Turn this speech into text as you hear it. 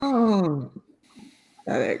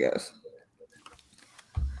Oh, there it goes.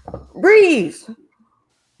 Breeze.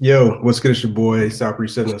 Yo, what's good? It's your boy, South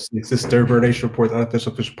Breeze 706. This is DBNREPORT, Report, the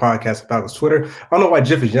unofficial official podcast of Falcons Twitter. I don't know why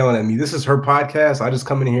Jeff is yelling at me. This is her podcast. I just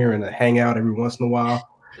come in here and hang out every once in a while.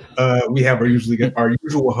 We have our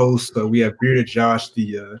usual host. We have Bearded Josh,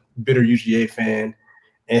 the bitter UGA fan.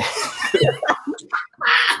 And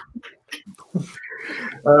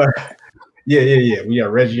yeah. We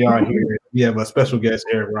got Reggie on here. We have a special guest,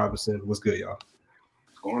 Eric Robinson. What's good, y'all?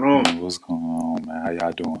 What's going on, man? How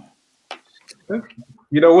y'all doing?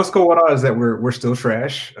 You know what's going on is that we're still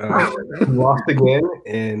trash. We lost again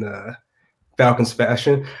in Falcons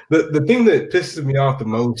fashion. The thing that pisses me off the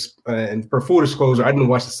most, and for full disclosure, I didn't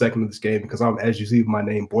watch the second of this game because I'm, as you see, my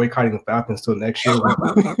name boycotting the Falcons till next year. Like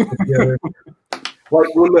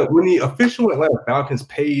when the official Atlanta Falcons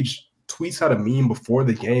page tweets out a meme before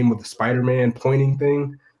the game with the Spider-Man pointing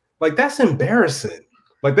thing, like that's embarrassing.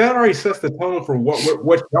 Like that already sets the tone for what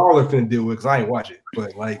y'all are finna do with, because I ain't watch it.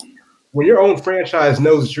 But like when your own franchise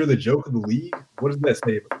knows that you're the joke of the league, what does that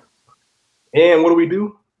say about it? And what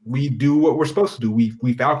do? We do what we're supposed to do.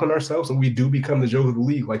 We Falcon ourselves and we do become the joke of the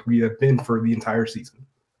league like we have been for the entire season.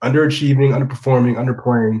 Underachieving, underperforming,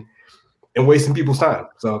 underplaying, and wasting people's time.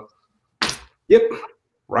 So yep,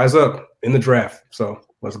 rise up in the draft. So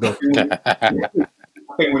let's go. I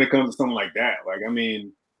think when it comes to something like that, like, I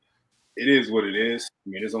mean, it is what it is. I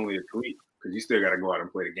mean, it's only a tweet because you still got to go out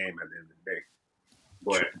and play the game at the end of the day.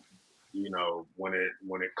 But, you know, when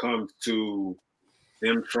it comes to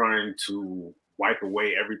them trying to wipe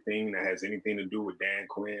away everything that has anything to do with Dan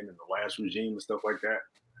Quinn and the last regime and stuff like that,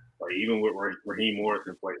 or even with Raheem Morris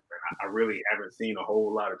in place, man, I really haven't seen a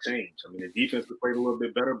whole lot of change. I mean, the defense has played a little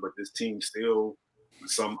bit better, but this team still, for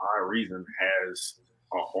some odd reason, has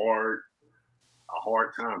a hard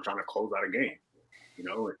time trying to close out a game. You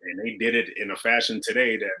know, and they did it in a fashion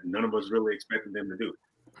today that none of us really expected them to do.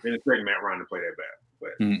 I didn't expect Matt Ryan to play that bad,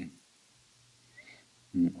 but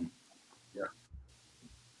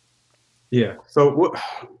yeah. So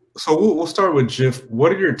we'll start with Jeff.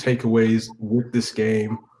 What are your takeaways with this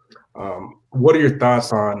game? What are your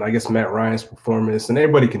thoughts on, I guess, Matt Ryan's performance? And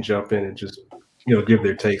everybody can jump in and just give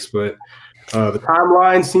their takes, but the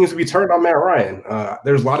timeline seems to be turned on Matt Ryan.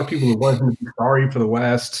 There's a lot of people who want him to be sorry for the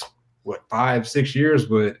last 5-6 years,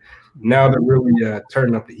 but now they're really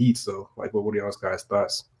turning up the heat. So, like, what are y'all's guys'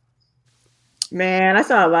 thoughts? Man, I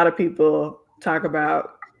saw a lot of people talk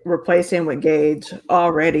about replacing with Gage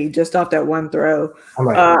already just off that one throw.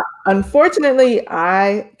 Unfortunately,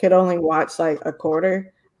 I could only watch like a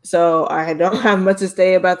quarter, so I don't have much to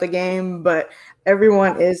say about the game, but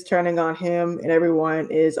everyone is turning on him, and everyone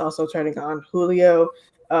is also turning on Julio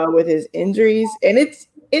with his injuries. And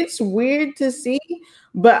it's weird to see,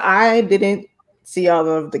 but I didn't see all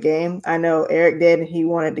of the game. I know Eric did, and he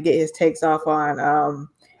wanted to get his takes off on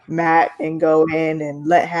Matt and go in and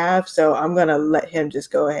let have. So I'm going to let him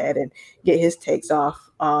just go ahead and get his takes off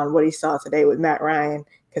on what he saw today with Matt Ryan,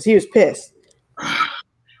 because he was pissed. I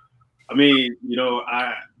mean,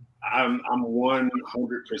 I'm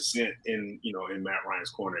 100% in Matt Ryan's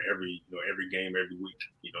corner every game, every week.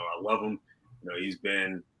 I love him. He's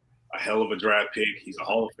been a hell of a draft pick. He's a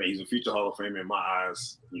Hall of Fame. He's a future Hall of Famer in my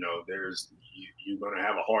eyes. You're going to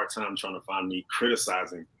have a hard time trying to find me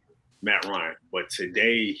criticizing Matt Ryan, but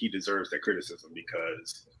today he deserves that criticism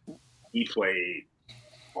because he played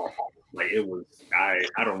awful. Like, it was, I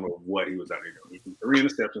don't know what he was out there doing. He threw 3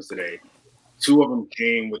 interceptions today. 2 of them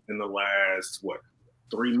came within the last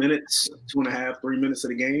 3 minutes, 2.5, 3 minutes of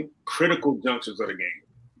the game. Critical junctures of the game.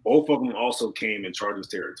 Both of them also came in Chargers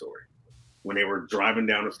territory when they were driving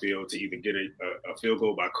down the field to either get a field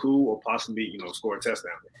goal by coup or possibly score a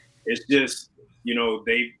touchdown. It's just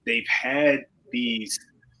they've had these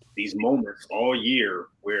moments all year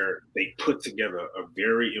where they put together a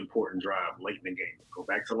very important drive late in the game. Go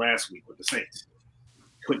back to last week with the Saints,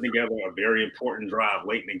 putting together a very important drive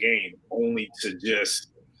late in the game, only to just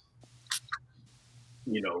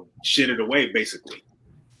shit it away basically.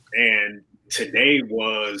 And today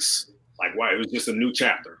was like, wow, it was just a new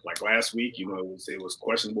chapter. Like last week, it was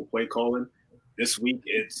questionable play calling. This week,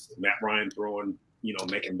 it's Matt Ryan throwing,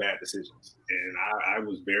 making bad decisions. And I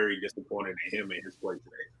was very disappointed in him and his play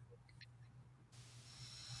today.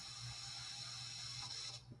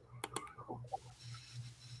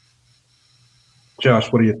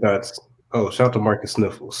 Josh, what are your thoughts? Oh, shout out to Marcus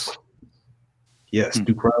Sniffles. Yes,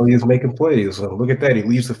 Duke Riley is making plays. Look at that. He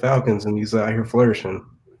leaves the Falcons and he's out here flourishing.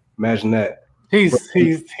 Imagine that. He's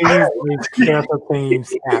special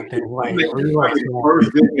teams captain. Like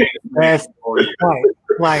that's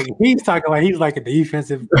like he's talking like he's like a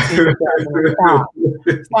defensive team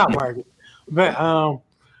captain. Stop working. But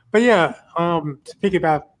But yeah, to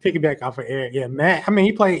piggyback off of Eric, yeah, Matt. I mean,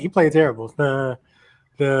 he played terrible. The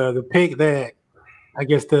pick that I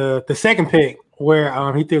guess the second pick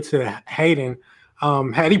where he threw to Hayden,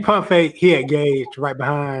 had he pump fake, he had Gage right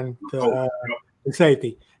behind the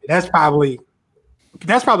safety. That's probably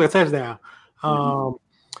a touchdown.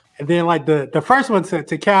 And then like the first one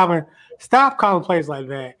to Calvin, stop calling plays like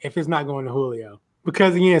that if it's not going to Julio.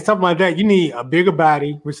 Because again, something like that, you need a bigger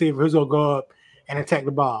body receiver who's gonna go up and attack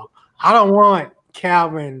the ball. I don't want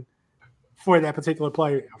Calvin for that particular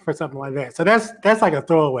play for something like that. So that's like a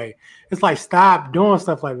throwaway. It's like stop doing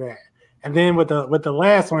stuff like that. And then with the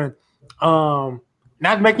last one,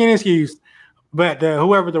 not making an excuse, but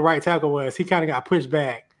whoever the right tackle was, he kind of got pushed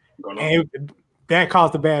back, and that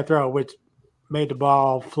caused a bad throw, which made the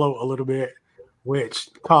ball float a little bit, which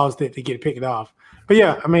caused it to get picked off. But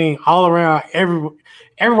yeah, I mean, all around,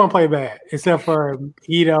 everyone played bad except for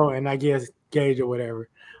Ito and I guess Gage or whatever.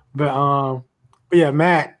 But yeah,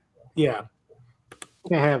 Matt, yeah,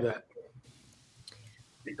 can't have that.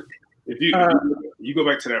 If you go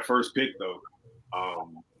back to that first pick though,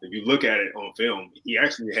 if you look at it on film, he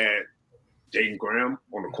actually had Jaden Graham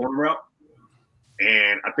on the corner route,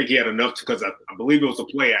 and I think he had enough because I believe it was a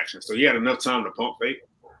play action, so he had enough time to pump fake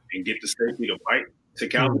and get the safety to bite to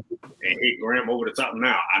Calvin and hit Graham over the top.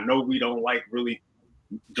 Now I know we don't like really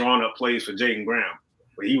drawing up plays for Jaden Graham,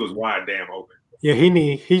 but he was wide damn open. Yeah,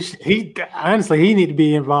 he honestly he need to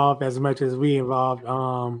be involved as much as we involved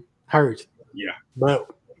Hurts. Yeah, but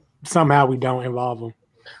somehow we don't involve him.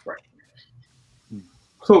 Right.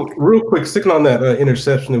 So real quick, sticking on that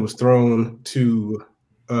interception that was thrown to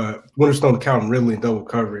Winterstone to Calvin Ridley in double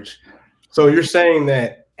coverage. So you're saying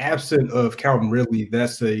that absent of Calvin Ridley,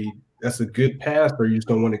 that's a good pass, or you just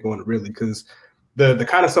don't want it going to Ridley? Because the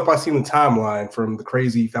kind of stuff I see in the timeline from the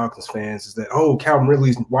crazy Falcons fans is that, oh, Calvin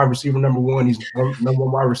Ridley's wide receiver number one, he's number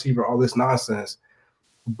one wide receiver, all this nonsense.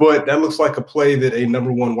 But that looks like a play that a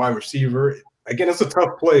number one wide receiver, again, it's a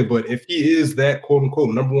tough play, but if he is that quote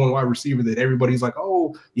unquote number one wide receiver that everybody's like,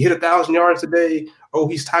 oh, you hit 1,000 yards today, oh,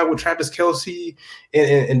 he's tied with Travis Kelce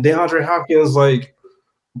and DeAndre Hopkins, like,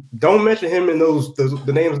 don't mention him in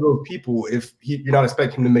the names of those people if you're not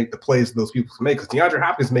expecting him to make the plays those people can make. Because DeAndre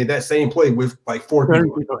Hopkins made that same play with like 4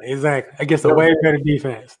 people. Exactly. I guess a way better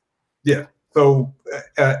defense. Yeah. So,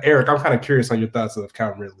 Eric, I'm kind of curious on your thoughts of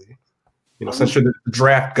Calvin Ridley. You know, since you're the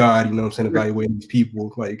draft god, you know what I'm saying, evaluating these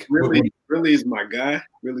people. Like, Ridley is my guy.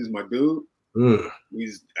 Ridley's my dude.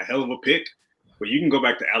 He's a hell of a pick. But you can go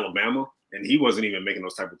back to Alabama, and he wasn't even making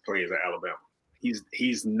those type of plays at Alabama.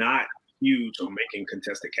 He's not huge on making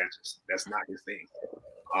contested catches. That's not his thing.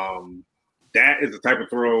 That is the type of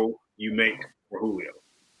throw you make for Julio,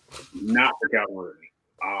 not for Calvin Ridley.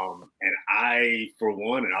 And I, for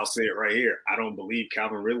one, and I'll say it right here, I don't believe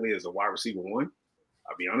Calvin Ridley is a wide receiver one.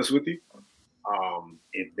 I'll be honest with you.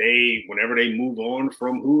 Whenever they move on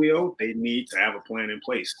from Julio, they need to have a plan in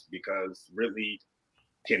place because Ridley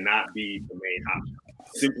cannot be the main option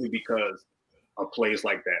simply because of plays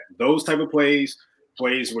like that. Those type of plays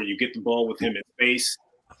where you get the ball with him in space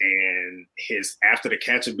and his after the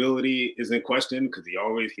catch ability is in question because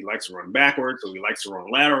he likes to run backwards, so he likes to run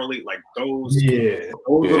laterally. Like those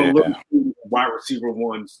little wide receiver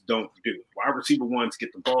ones don't do. Wide receiver ones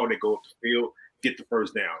get the ball, they go up the field, get the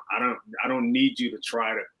first down. I don't need you to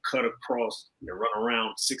try to cut across and run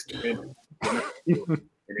around 6 defenders.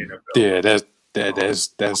 Yeah, that's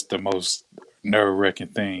the most nerve-wracking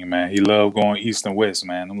thing, man. He loved going east and west,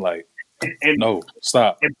 man. I'm like, no,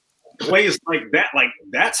 stop. And plays like that,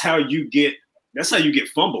 that's how you get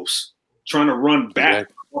fumbles to run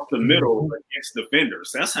back off the middle against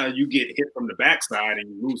defenders. That's how you get hit from the backside and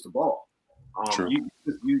you lose the ball. He's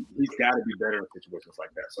got to be better in situations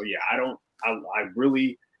like that. So yeah, I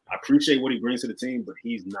really appreciate what he brings to the team, but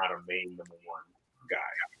he's not a main number one guy.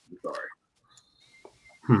 I'm sorry.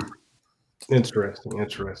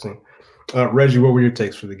 Interesting. Reggie, what were your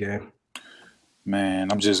takes for the game?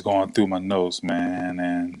 Man, I'm just going through my notes, man,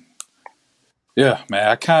 and yeah, man,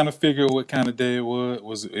 I kind of figured what kind of day it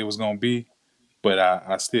was going to be, but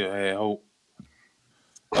I still had hope.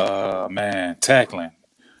 Man, tackling.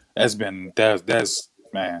 That's been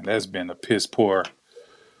a piss poor.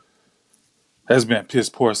 That's been piss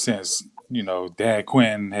poor since Dan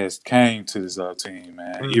Quinn has came to this team,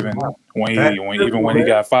 man. Even when he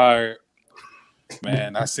got fired,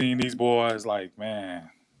 man, I seen these boys like, man,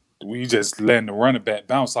 we just letting the running back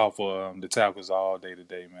bounce off of the tackles all day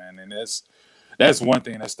today, man. And that's one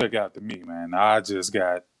thing that stuck out to me, man. I just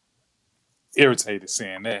got irritated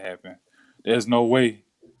seeing that happen. There's no way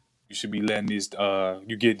you should be letting these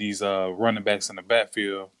you get these running backs in the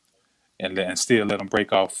backfield and still let them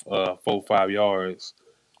break off 4 or 5 yards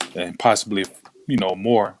and possibly,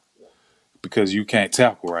 more because you can't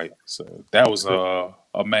tackle right. So that was a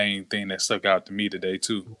main thing that stuck out to me today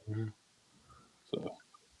too. So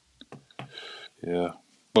yeah,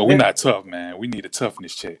 but we're not tough, man. We need a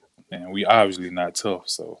toughness check, and we obviously not tough.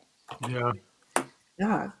 So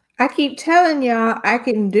yeah. I keep telling y'all I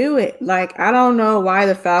can do it. Like, I don't know why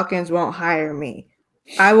the Falcons won't hire me.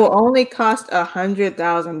 I will only cost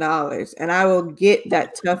 $100,000 and I will get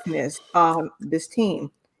that toughness on this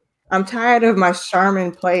team. I'm tired of my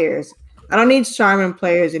Charmin players. I don't need Charmin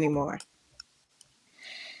players anymore.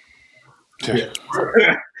 Yeah.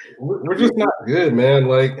 We're just not good, man.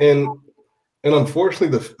 Like, and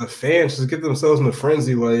unfortunately, the fans just get themselves in a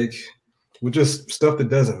frenzy, like, with just stuff that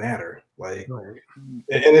doesn't matter. Like, and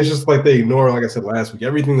it's just like they ignore, like I said last week,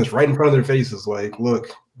 everything that's right in front of their faces. Like, look,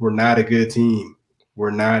 we're not a good team.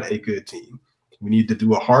 We're not a good team. We need to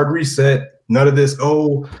do a hard reset. None of this,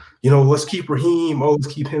 let's keep Raheem. Oh, let's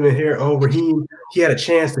keep him in here. Oh, Raheem, he had a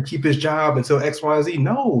chance to keep his job until X, Y, and Z.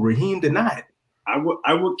 No, Raheem did not. I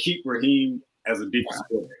would keep Raheem as a defensive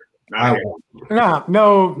coordinator.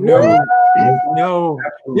 No.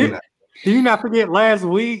 Do you not forget last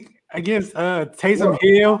week against Taysom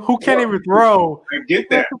Hill, who can't even throw? I get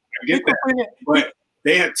that. But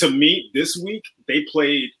they had, to me, this week they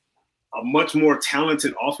played a much more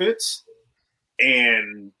talented offense,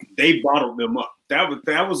 and they bottled them up. That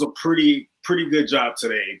was a pretty good job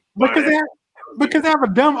today. Because they have a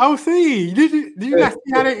dumb OC. Did you not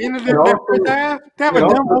see how they ended that first half? They have a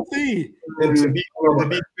dumb OC. And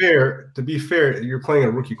to be fair, you're playing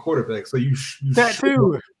a rookie quarterback, so you should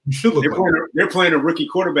look. They're playing a rookie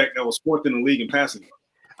quarterback that was fourth in the league in passing.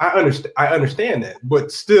 I understand that,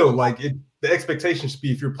 but still, like, the expectation should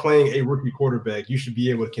be, if you're playing a rookie quarterback, you should be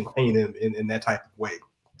able to contain him in that type of way.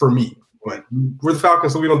 For me, but we're the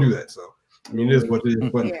Falcons, so we don't do that. So I mean, it is what it is.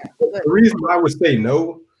 But the reason I would say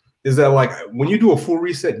no is that, like, when you do a full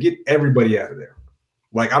reset, get everybody out of there.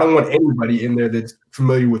 Like, I don't want anybody in there that's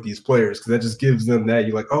familiar with these players, because that just gives them that.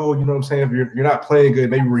 You're like, oh, you know what I'm saying? If you're not playing good,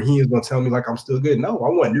 maybe Raheem's going to tell me, like, I'm still good. No, I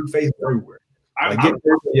want new faces everywhere. Like, get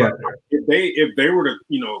everybody out there. If they were to,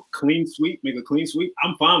 make a clean sweep,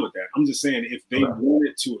 I'm fine with that. I'm just saying, if they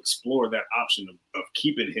wanted to explore that option of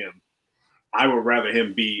keeping him, I would rather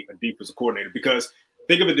him be a defensive coordinator, because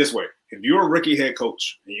think of it this way. If you're a rookie head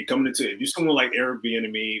coach and if you're someone like Eric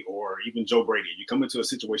Bieniemy or even Joe Brady, you come into a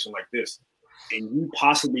situation like this, and you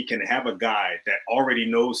possibly can have a guy that already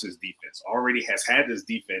knows his defense, already has had this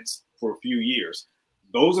defense for a few years.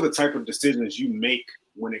 Those are the type of decisions you make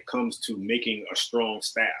when it comes to making a strong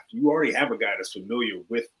staff. You already have a guy that's familiar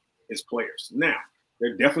with his players. Now,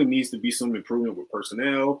 there definitely needs to be some improvement with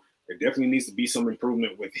personnel. There definitely needs to be some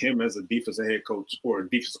improvement with him as a defensive head coach or a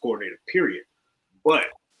defensive coordinator, period. But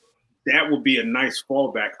that would be a nice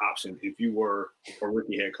fallback option if you were a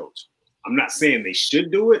rookie head coach. I'm not saying they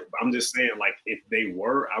should do it, but I'm just saying, like, if they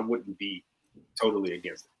were, I wouldn't be totally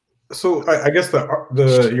against it. So I guess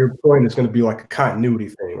your point is going to be like a continuity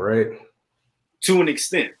thing, right? To an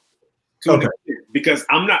extent. Because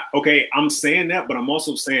I'm saying that, but I'm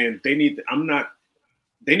also saying they need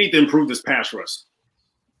to improve this pass rush.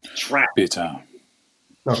 Big time.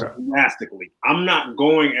 Drastically. I'm not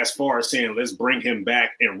going as far as saying let's bring him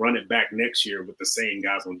back and run it back next year with the same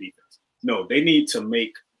guys on defense. No, they need to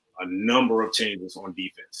make a number of changes on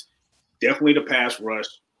defense. Definitely the pass rush.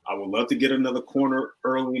 I would love to get another corner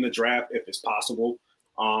early in the draft if it's possible,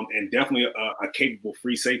 and definitely a capable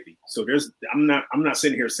free safety. So I'm not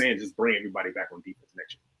sitting here saying just bring everybody back on defense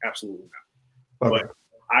next year. Absolutely not. Okay.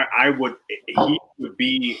 But he would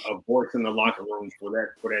be a voice in the locker room for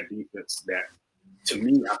that defense that, to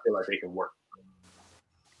me, I feel like they can work.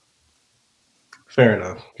 Fair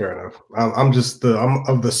enough. I'm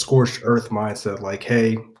of the scorched earth mindset. Like,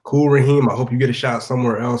 hey, cool, Raheem, I hope you get a shot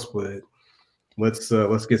somewhere else, but let's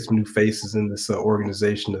get some new faces in this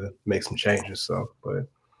organization to make some changes. So, but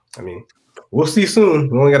I mean, we'll see soon.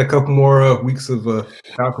 We only got a couple more weeks of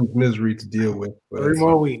Falcons misery to deal with. But 3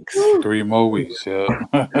 more weeks. 3 more weeks. Yeah.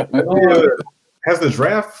 Has the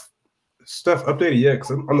draft stuff updated yet?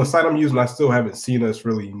 Because on the site I'm using, I still haven't seen us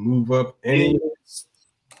really move up any. It's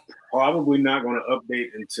probably not going to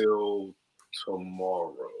update until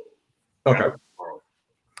tomorrow. Okay.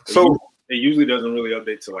 So it usually doesn't really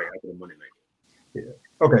update till like after the Monday night.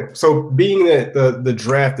 Yeah. Okay. So being that the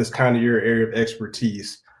draft is kind of your area of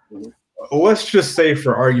expertise, let's just say,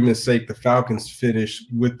 for argument's sake, the Falcons finish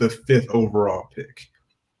with the 5th overall pick,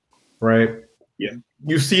 right? Yeah.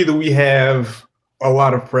 You see that we have a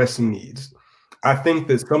lot of pressing needs. I think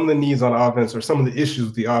that some of the needs on offense, or some of the issues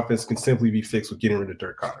with the offense, can simply be fixed with getting rid of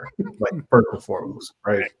Dirk Cotter, like, first and foremost,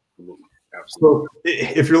 right? Absolutely. So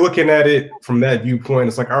if you're looking at it from that viewpoint,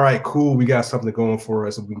 it's like, all right, cool, we got something going for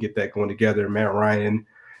us, and we can get that going together. Matt Ryan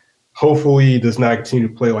hopefully does not continue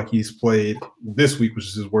to play like he's played this week, which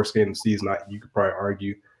is his worst game of the season. You could probably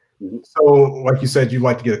argue. Mm-hmm. So, like you said, you'd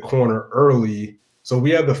like to get a corner early. So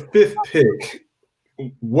we have the 5th pick.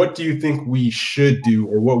 What do you think we should do,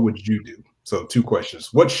 or what would you do? So 2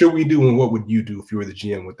 questions. What should we do, and what would you do if you were the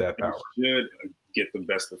GM with that power? You should get the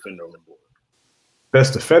best defender on the board.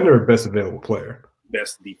 Best defender or best available player?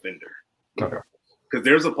 Best defender. Okay. Because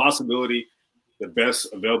there's a possibility the best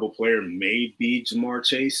available player may be Jamar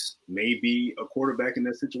Chase, may be a quarterback in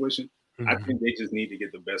that situation. Mm-hmm. I think they just need to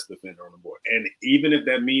get the best defender on the board. And even if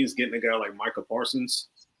that means getting a guy like Micah Parsons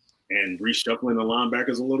and reshuffling the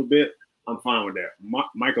linebackers a little bit, I'm fine with that.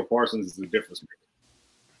 Micah Parsons is the difference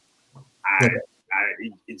maker.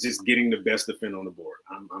 It's just getting the best defender on the board.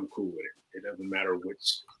 I'm cool with it. It doesn't matter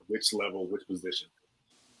which level, which position.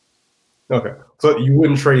 Okay. So you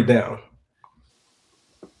wouldn't trade down?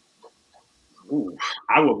 Ooh,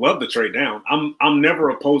 I would love to trade down. I'm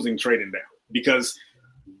never opposing trading down because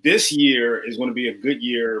this year is going to be a good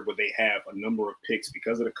year where they have a number of picks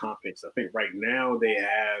because of the comp picks. I think right now they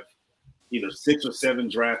have either 6 or 7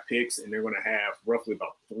 draft picks, and they're going to have roughly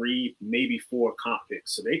about 3, maybe 4 comp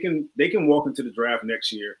picks. So they can walk into the draft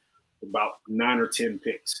next year with about 9 or 10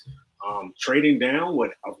 picks. Trading down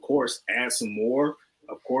would, of course, add some more.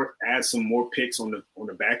 Of course, add some more picks on the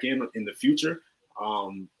back end in the future.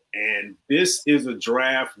 And this is a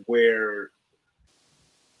draft where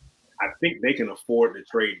I think they can afford to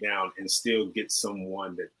trade down and still get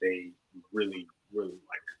someone that they really, really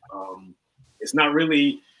like. It's not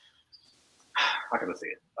really, how can I say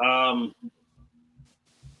it?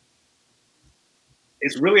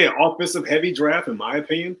 It's really an offensive heavy draft, in my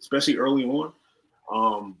opinion, especially early on.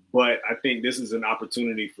 But I think this is an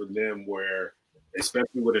opportunity for them where,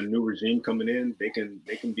 especially with a new regime coming in, they can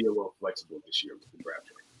be a little flexible this year with the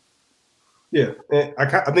draft. Yeah, and I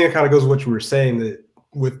think it kind of goes with what you were saying, that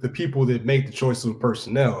with the people that make the choices of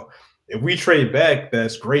personnel, if we trade back,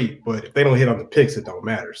 that's great. But if they don't hit on the picks, it don't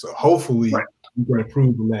matter. So hopefully we can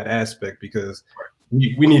improve in that aspect because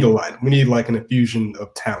we need a lot. We need like an infusion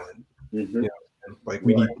of talent. Mm-hmm. You know? Like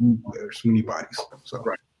we need players, we need bodies. So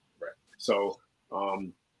right. So I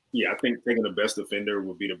think taking the best defender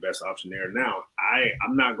would be the best option there. Now,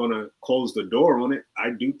 I'm not going to close the door on it. I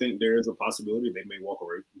do think there is a possibility they may walk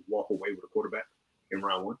away with a quarterback in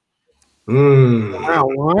round 1.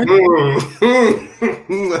 Round 1?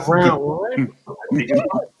 Round 1?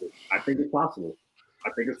 I think it's possible.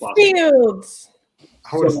 Fields.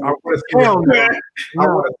 I want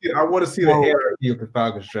to see the hierarchy of the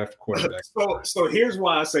Falcons draft quarterback. So here's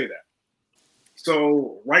why I say that.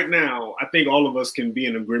 So right now, I think all of us can be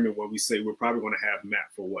in agreement when we say we're probably going to have Matt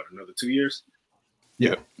for another 2 years?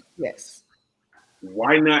 Yeah. Yes.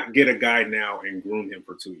 Why not get a guy now and groom him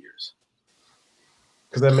for 2 years?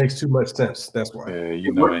 Because that makes too much sense. That's why.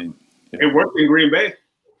 It worked in Green Bay.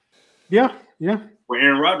 Yeah. With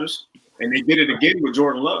Aaron Rodgers. And they did it again with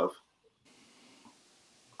Jordan Love.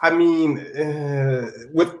 I mean,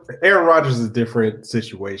 with Aaron Rodgers is a different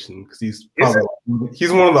situation because he's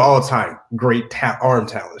one of the all-time great arm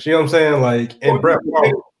talents. You know what I'm saying? Like, and Brett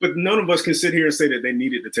Favre. But none of us can sit here and say that they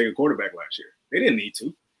needed to take a quarterback last year. They didn't need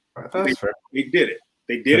to. That's fair. They did it.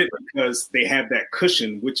 They did it because they have that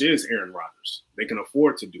cushion, which is Aaron Rodgers. They can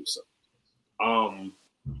afford to do so.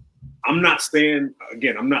 I'm not saying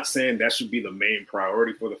that should be the main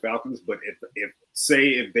priority for the Falcons, but if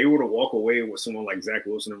they were to walk away with someone like Zach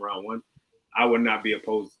Wilson in round 1, I would not be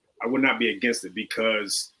opposed. I would not be against it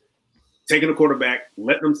because taking a quarterback,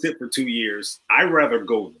 let them sit for 2 years. I'd rather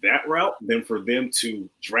go that route than for them to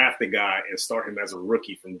draft a guy and start him as a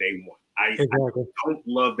rookie from day 1. I don't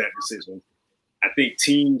love that decision. I think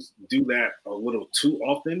teams do that a little too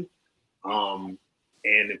often.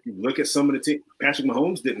 And if you look at some of the teams, Patrick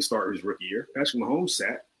Mahomes didn't start his rookie year. Patrick Mahomes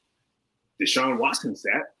sat. Deshaun Watson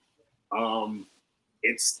sat.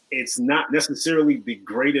 It's not necessarily the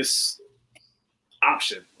greatest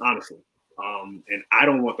option, honestly. And I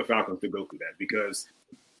don't want the Falcons to go through that because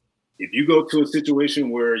if you go to a situation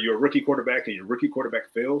where you're a rookie quarterback and your rookie quarterback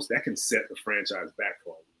fails, that can set the franchise back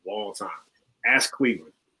for a long time. Ask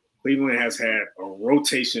Cleveland. Cleveland has had a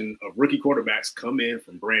rotation of rookie quarterbacks come in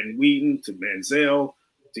from Brandon Wheaton to Manziel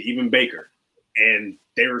to even Baker. And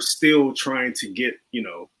they're still trying to get,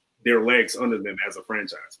 their legs under them as a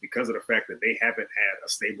franchise because of the fact that they haven't had a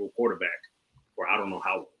stable quarterback for I don't know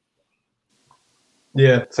how long.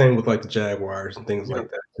 Yeah, same with like the Jaguars and things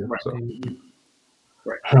like that too. Right. So.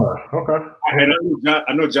 Right. Okay. And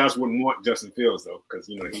I know Josh wouldn't want Justin Fields though, because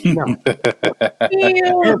he.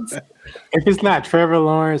 If it's not Trevor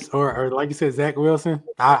Lawrence or like you said, Zach Wilson,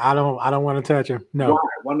 I don't want to touch him. No.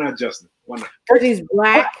 Why not Justin? Why not? Because he's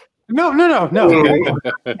black. No. I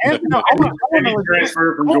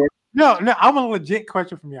want a legit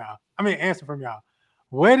question from y'all. Answer from y'all.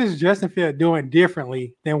 What is Justin Fields doing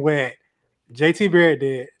differently than what JT Barrett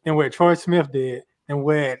did, than what Troy Smith did, and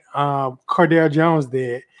what Cordell Jones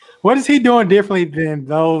did? What is he doing differently than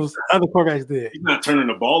those other quarterbacks did? He's not turning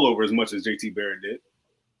the ball over as much as JT Barrett did.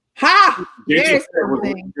 Ha!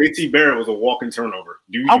 JT Barrett was a walking turnover.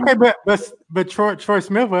 But Troy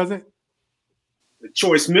Smith wasn't.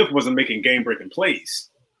 Troy Smith wasn't making game-breaking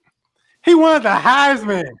plays. He won the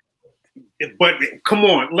Heisman. But come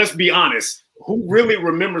on, let's be honest. Who really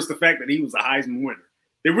remembers the fact that he was a Heisman winner?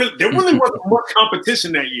 There really wasn't much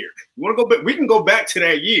competition that year. You want to go back? We can go back to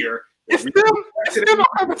that year. It's still no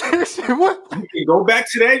competition. What? We can go back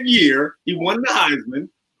to that year. He won the Heisman,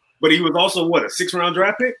 but he was also a 6th-round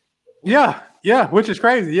draft pick? Yeah, which is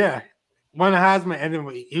crazy. Yeah. Won the Heisman, and then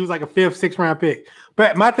he was like a 5th, 6th-round pick.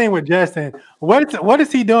 But my thing with Justin, what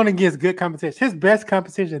is he doing against good competition? His best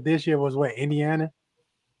competition this year was what? Indiana?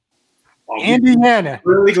 Indiana.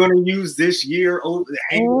 Really going to use this year over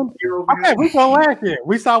okay, we saw last year.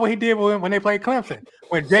 We saw what he did when they played Clemson.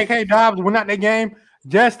 When J.K. Dobbs went out that game,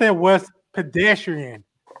 Justin was pedestrian.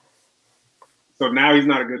 So now he's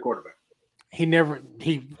not a good quarterback. He never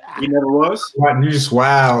was.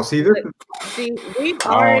 Wow. See, this. We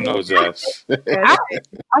I don't know, Josh.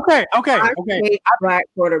 Okay. Black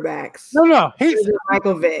quarterbacks. No. He's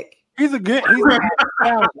Michael Vick. He's a good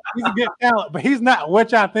talent. He's a good talent, but he's not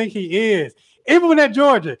what y'all think he is. Even when at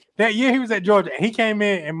Georgia, that year he was at Georgia, and he came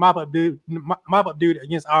in and mop up dude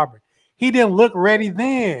against Auburn. He didn't look ready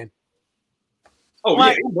then. Oh,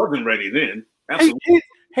 yeah, he wasn't ready then. Absolutely.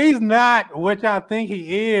 He's not what y'all think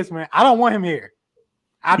he is, man. I don't want him here.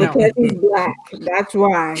 I don't. Because he's black. That's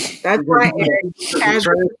why. That's why Eric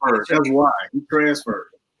transferred. That's why he transferred.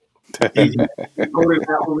 He coded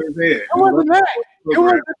that over his head. It wasn't that.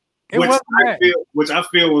 Which I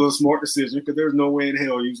feel was a smart decision because there's no way in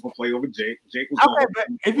hell he was gonna play over Jake. Jake was okay, but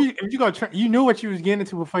if you go, you knew what you was getting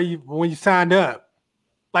into when you signed up.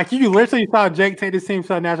 Like you literally saw Jake take this team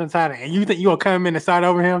to a national title, and you think you gonna come in and start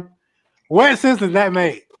over him? What sense does that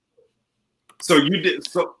make? So you did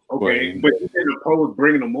okay, but you didn't oppose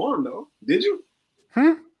bringing him on though, did you?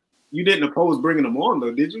 You didn't oppose bringing him on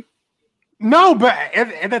though, did you? No, but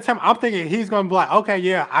at that time, I'm thinking he's going to be like, okay,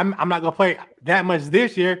 yeah, I'm not going to play that much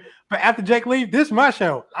this year. But after Jake leaves, this is my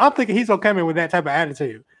show. I'm thinking he's going to come in with that type of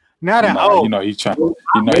attitude. Now that he's trying to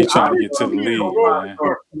get to the league, man.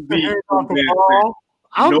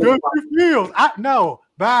 I'm good for Fields.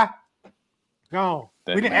 Bye. Gone.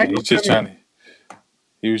 He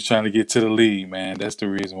was trying to get to the league, man. That's the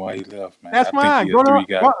reason why he left, man. That's fine. Go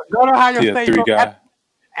to Ohio State.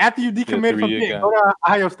 After you decommit from Pitt, go to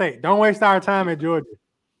Ohio State. Don't waste our time at Georgia.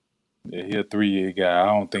 Yeah, he's a 3-year guy. I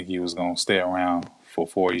don't think he was going to stay around for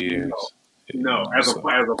 4 years. No, as a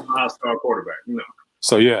 5-star quarterback, no.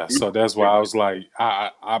 So that's why I was like,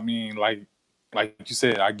 I mean, like you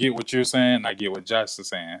said, I get what you're saying, I get what Josh is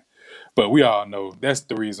saying, but we all know that's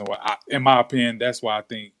the reason why. In my opinion, that's why I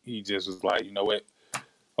think he just was like, you know what?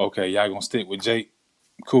 Okay, y'all gonna stick with Jake?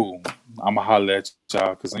 Cool. I'm gonna holler at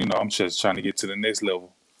y'all because I'm just trying to get to the next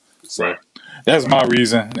level. So that's my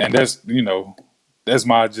reason, and that's my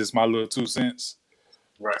little 2 cents.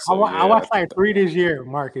 Right. So, I watched like 3 this year,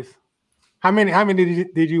 Marcus. How many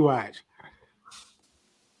did you watch?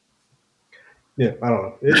 Yeah, I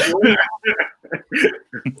don't know.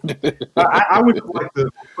 I would like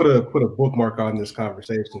to put a bookmark on this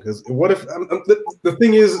conversation because what if the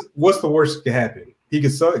thing is, what's the worst that could happen? He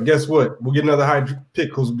could suck. Guess what? We'll get another high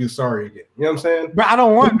pick who's be sorry again. You know what I'm saying? But I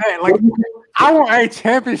don't want that. Like I want a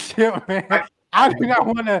championship, man. I do not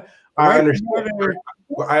want to. I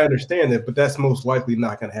understand that, but that's most likely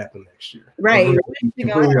not going to happen next year. Right.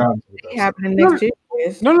 Happening next year.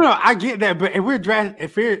 No. I get that, but if we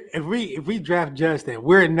draft Justin,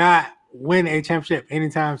 we're not winning a championship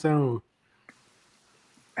anytime soon.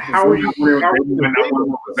 How are you winning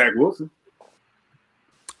with Zach Wilson?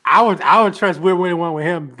 I would trust we're winning one with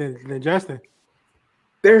him than Justin.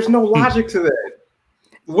 There's no logic to that.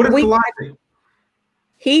 What is the logic?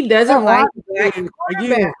 He doesn't like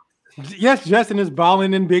again. Yes, Justin is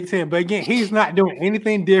balling in Big Ten, but again, he's not doing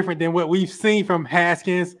anything different than what we've seen from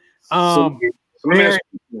Haskins. So let me ask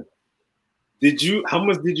you, how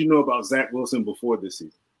much did you know about Zach Wilson before this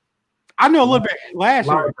season? I knew a little bit last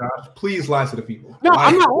year. Gosh, please lie to the people. No,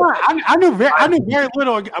 I'm not lying. I knew very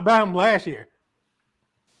little about him last year.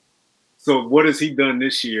 So what has he done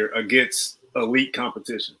this year against elite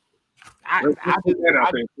competition?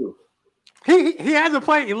 He hasn't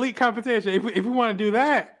played elite competition. If we want to do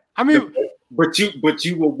that, I mean, but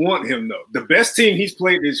you will want him though. The best team he's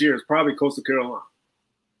played this year is probably Coastal Carolina,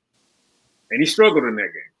 and he struggled in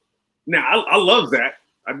that game. Now I love Zach.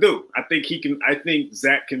 I do. I think he can. I think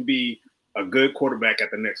Zach can be a good quarterback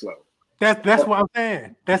at the next level. That's what I'm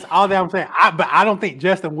saying. That's all that I'm saying. But I don't think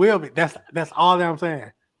Justin will be. That's all that I'm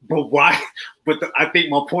saying. But why? I think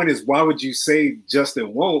my point is, why would you say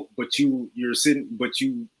Justin won't? But you're sitting. But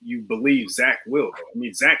you believe Zach will. I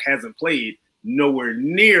mean, Zach hasn't played nowhere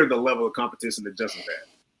near the level of competition that Justin had.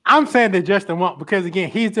 I'm saying that Justin won't because again,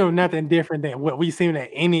 he's doing nothing different than what we've seen that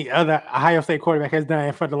any other Ohio State quarterback has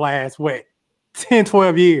done for the last 10,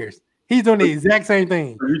 12 years. He's doing the exact same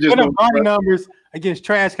thing. Put up body numbers against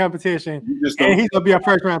trash competition, and he's gonna be a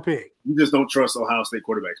first round pick. You just don't trust Ohio State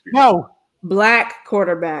quarterbacks. People. No. Black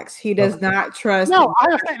quarterbacks. He does not trust. No, I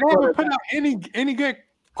don't think they haven't put up any good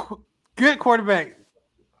quarterback.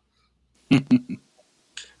 Name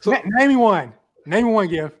me one. Name me one,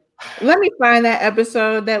 Giff. Let me find that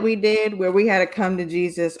episode that we did where we had to come to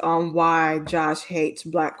Jesus on why Josh hates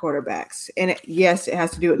black quarterbacks. And yes, it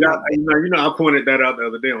has to do with I pointed that out the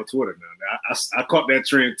other day on Twitter. Now I caught that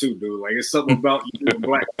trend too, dude. Like it's something about you and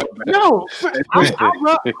black quarterbacks. No,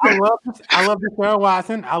 I love Deshaun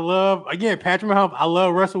Watson. I love Patrick Mahomes. I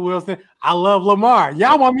love Russell Wilson. I love Lamar.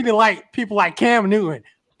 Y'all want me to like people like Cam Newton?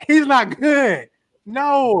 He's not good.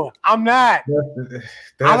 No, I'm not.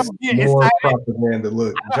 That's more propaganda.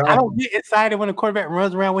 Look, I don't get excited when a quarterback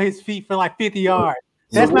runs around with his feet for like 50 yards.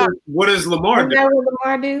 That's not. What does Lamar do? What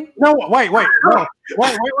Lamar do? No, wait.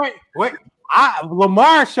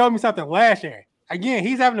 Lamar showed me something last year. Again,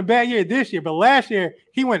 he's having a bad year this year, but last year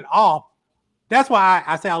he went off. That's why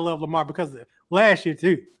I say I love Lamar because of last year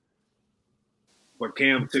too. But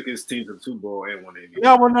Cam took his team to the Super Bowl and won MVP.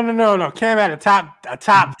 No. Cam had a top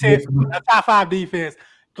 10, a top 5 defense,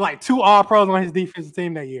 like 2 All-Pros on his defensive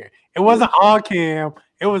team that year. It wasn't all Cam.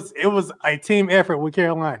 It was a team effort with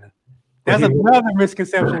Carolina. That's another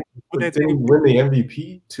misconception with that team. Win the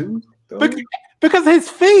MVP too? Because his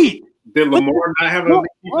feet. Did Lamar not have a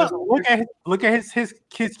look at his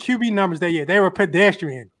QB numbers that year? They were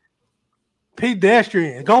pedestrian.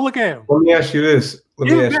 Go look at him. Let me ask you this. He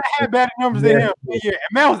had better numbers than him that year. And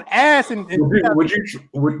Matt was ass.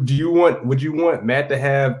 Would you want Matt to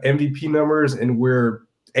have MVP numbers and we're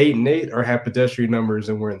 8-8, or have pedestrian numbers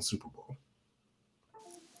and we're in the Super Bowl?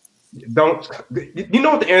 You know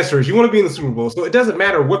what the answer is. You want to be in the Super Bowl, so it doesn't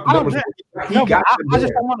matter what numbers he got. I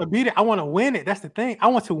just don't want to beat it. I want to win it. That's the thing. I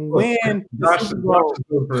want to win. Josh is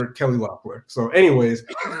for Kelly Loeffler. So, anyways,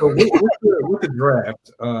 with the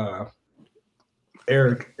draft.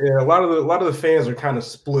 Eric, a lot of the fans are kind of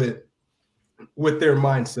split with their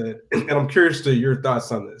mindset, and I'm curious to your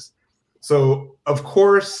thoughts on this. So, of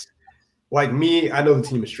course, like me, I know the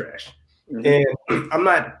team is trash, and I'm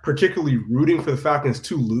not particularly rooting for the Falcons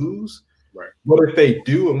to lose. Right. But if they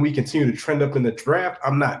do, and we continue to trend up in the draft,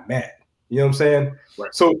 I'm not mad. You know what I'm saying?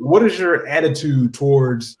 Right. So, what is your attitude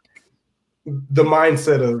towards the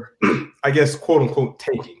mindset of, I guess, quote unquote,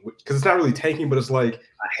 tanking? Because it's not really tanking, but it's like,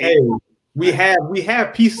 hey. We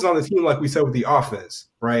have pieces on the team, like we said with the offense,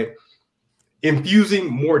 right? Infusing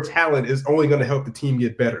more talent is only going to help the team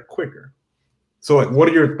get better quicker. So, like, what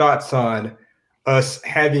are your thoughts on us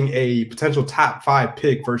having a potential top 5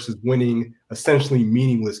 pick versus winning essentially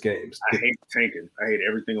meaningless games? I hate tanking. I hate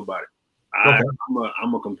everything about it.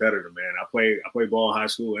 I'm a competitor, man. I play ball in high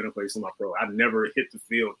school and I play semi-pro. I never hit the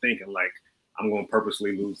field thinking like I'm going to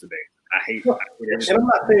purposely lose today. I hate everything. And I'm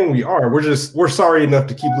not saying we are. We're sorry enough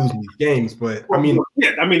to keep losing these games, but I mean,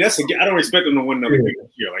 that's I don't expect them to win another game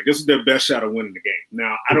this year. Like this is their best shot of winning the game.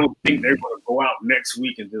 Now, I don't think they're going to go out next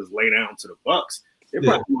week and just lay down to the Bucs. They're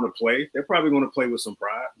probably going to play. They're probably going to play with some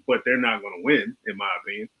pride, but they're not going to win, in my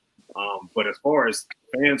opinion. But as far as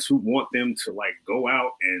fans who want them to like go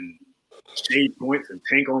out and shade points and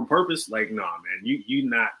tank on purpose, like, nah, man, you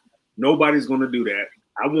not. Nobody's going to do that.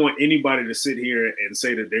 I want anybody to sit here and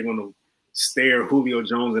say that they're going to stare Julio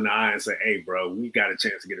Jones in the eye and say, hey, bro, we got a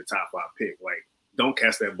chance to get a top 5 pick. Like, don't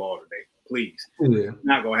catch that ball today, please. Yeah. It's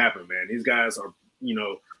not going to happen, man. These guys are,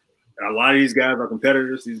 a lot of these guys are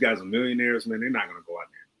competitors. These guys are millionaires, man. They're not going to go out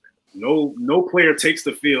there. No player takes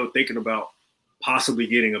the field thinking about possibly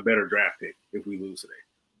getting a better draft pick if we lose today.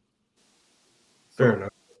 Fair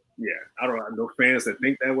enough. Yeah, I know fans that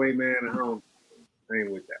think that way, man. I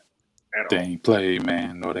ain't with that. They ain't played,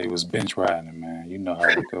 man. No, they was bench riding, man. You know how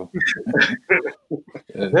it go.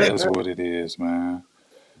 That's what it is, man.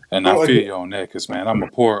 And I feel you on that, cause man, I'm a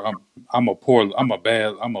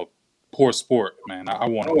poor sport, man. I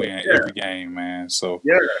want to win every game, man. So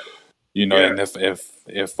you know, and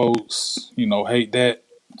if folks, you know, hate that,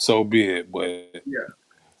 so be it. But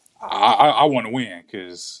I want to win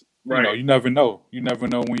because you know, you never know. You never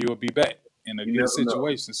know when you'll be back in a good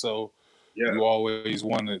situation. So you always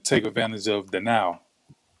want to take advantage of the now.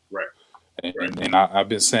 Right. And I've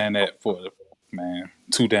been saying that for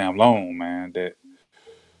too damn long, man. That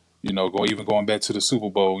you know, going back to the Super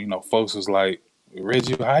Bowl, you know, folks was like,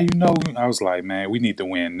 Reggie, how you know? I was like, man, we need to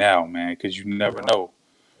win now, man, because you never know,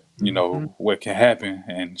 you know, what can happen.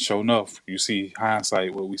 And sure enough, you see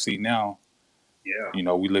hindsight, what we see now. Yeah. You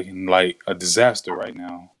know, we looking like a disaster right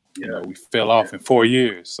now. You know, we fell off in 4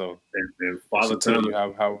 years. So and Father tell you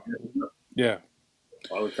how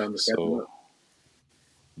Father time to so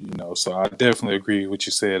you know, so I definitely agree with what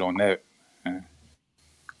you said on that. Man.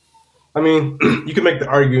 I mean, you can make the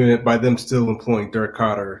argument by them still employing Dirk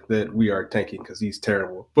Cotter that we are tanking because he's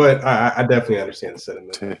terrible. But I definitely understand the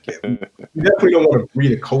sentiment. We definitely don't want to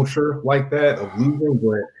breed a culture like that of losing,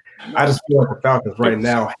 but I just feel like the Falcons right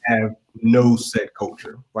now have no set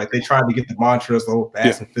culture. Like they tried to get the mantras, the whole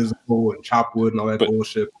fast and physical and chop wood and all that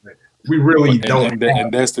bullshit. But we really don't.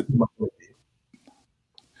 And that's the.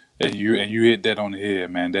 And you hit that on the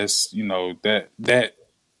head, man. That's you know that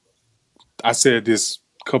I said this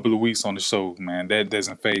a couple of weeks on the show, man. That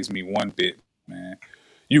doesn't faze me one bit, man.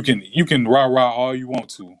 You can rah all you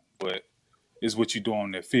want to, but it's what you do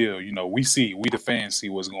on that field. You know, we the fans see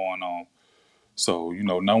what's going on. So you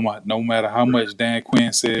know, no matter how much Dan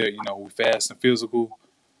Quinn said, you know, we fast and physical.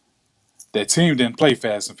 That team didn't play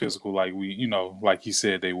fast and physical like like he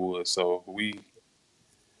said they would. So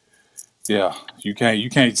you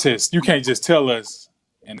can't just tell us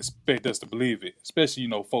and expect us to believe it. Especially, you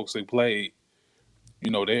know, folks that played,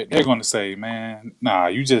 you know, they're gonna say, man, nah,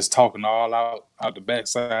 you just talking all out the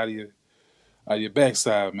backside of your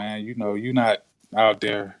backside, man. You know, you're not out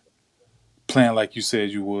there playing like you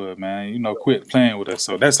said you would, man. You know, quit playing with us.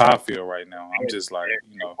 So that's how I feel right now. I'm just like,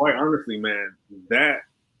 you know. Quite honestly, man, that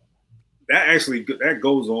actually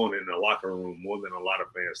goes on in the locker room more than a lot of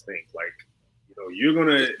fans think. Like, you know, you're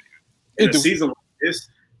gonna in a season like this,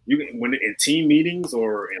 when in team meetings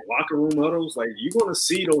or in locker room huddles, like you're gonna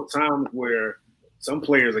see those times where some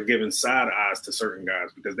players are giving side eyes to certain guys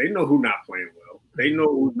because they know who's not playing well. They know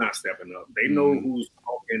who's not stepping up. They know who's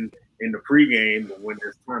talking in the pregame, but when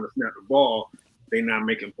it's time to snap the ball, they're not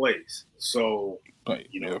making plays. So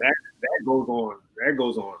you know that goes on. That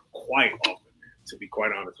goes on quite often. To be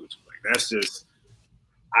quite honest with you, like that's just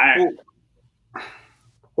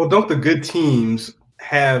Well, don't the good teams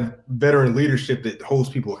have veteran leadership that holds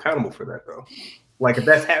people accountable for that, though? Like, if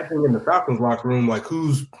that's happening in the Falcons locker room, like,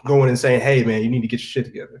 who's going and saying, hey, man, you need to get your shit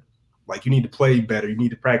together. Like, you need to play better. You need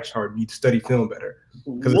to practice hard. You need to study film better.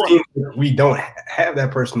 Because it seems like we don't have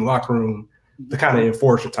that person in the locker room, the kind of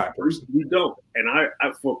enforcer type person. We don't. And I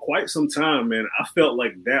for quite some time, man, I felt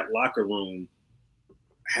like that locker room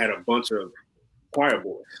had a bunch of choir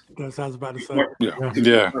boys. That's what I was about to say.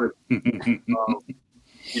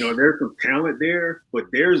 You know, there's some talent there, but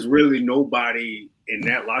there's really nobody in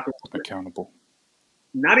that locker room accountable.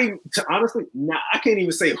 Not even honestly, I can't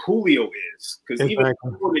even say Julio is because even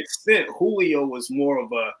to an extent, Julio was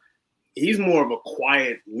he's more of a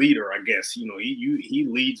quiet leader, I guess. You know, he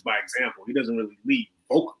leads by example. He doesn't really lead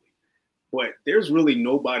vocally, but there's really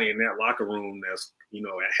nobody in that locker room that's, you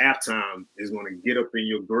know, at halftime is going to get up in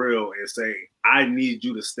your grill and say, I need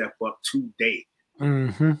you to step up today.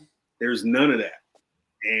 Mm-hmm. There's none of that.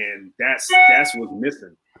 And that's what's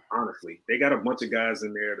missing, honestly. They got a bunch of guys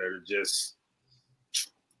in there that are just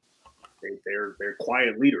they're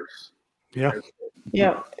quiet leaders. Yeah.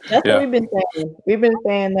 Yeah. That's what we've been saying. We've been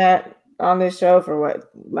saying that on this show for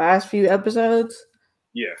last few episodes.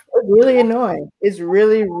 Yeah. It's really annoying. It's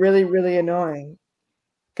really, really, really annoying.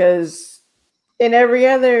 Because in every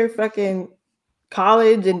other fucking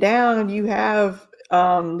college and down, you have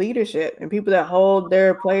leadership and people that hold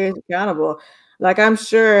their players accountable. Like I'm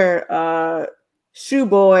sure Shoe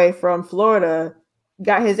Boy from Florida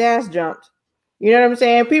got his ass jumped. You know what I'm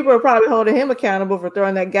saying? People are probably holding him accountable for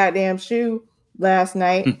throwing that goddamn shoe last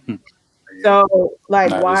night. So, like,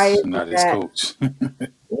 why isn't not his coach?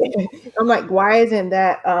 I'm like, why isn't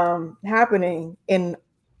that happening in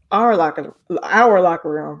our locker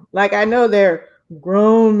room? Like, I know they're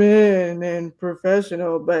grown men and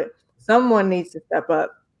professional, but someone needs to step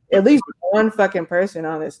up. At least one fucking person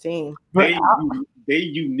on this team. They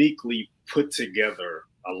uniquely put together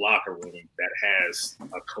a locker room that has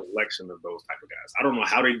a collection of those type of guys. I don't know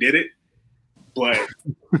how they did it, but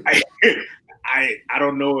I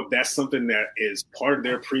don't know if that's something that is part of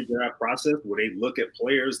their pre-draft process where they look at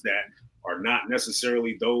players that are not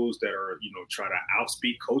necessarily those that are, try to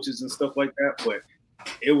outspeak coaches and stuff like that. But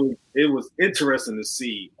it was interesting to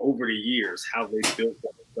see over the years how they built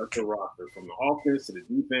such a roster from the offense to the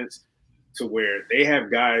defense to where they have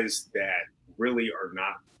guys that really are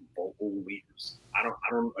not vocal leaders. I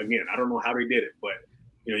don't know how they did it, but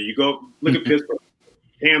you go look at Pittsburgh.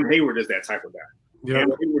 Cam Hayward is that type of guy. Yep.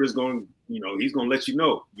 Cam Hayward is going, he's going to let you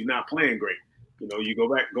know you're not playing great. You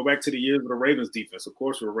go back to the years of the Ravens defense. Of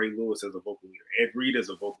course, with Ray Lewis as a vocal leader, Ed Reed as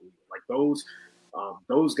a vocal leader, like those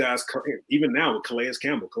guys. Even now with Calais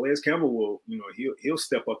Campbell will, he'll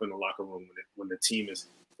step up in the locker room when the team is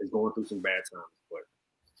going through some bad times. But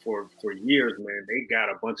for years, man, they got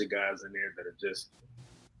a bunch of guys in there that are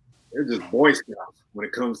they're just Boy Scouts when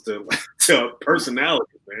it comes to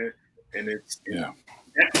personality, man. And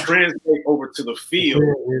that translates over to the field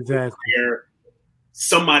where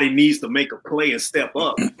somebody needs to make a play and step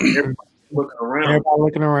up. Everybody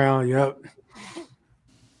looking around. Yep.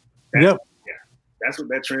 That's what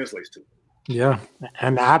that translates to. Yeah,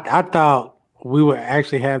 and I thought we would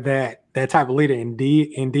actually have that type of leader in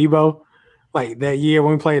Debo, like that year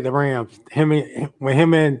when we played the Rams. When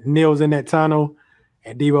him and Neil was in that tunnel,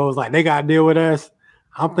 and Debo was like, "They got to deal with us."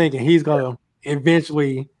 I'm thinking he's gonna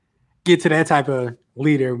eventually get to that type of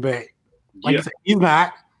leader, but like you said, he's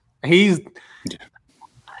not. He's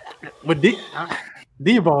with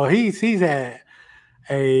Debo. He's had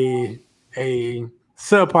a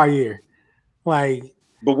subpar year. Like,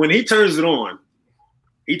 but when he turns it on,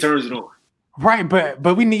 right?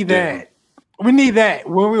 But we need that. We need that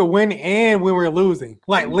when we're winning and when we're losing.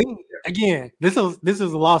 Like, lead again. This is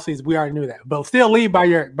a loss season. We already knew that, but still lead by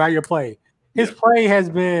your play. His play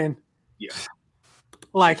has been,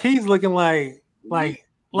 like he's looking like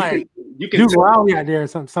you can Duke Riley out there.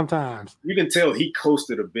 Sometimes you can tell he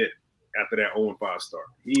coasted a bit after that 0-5 start.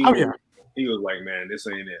 He was like, man, this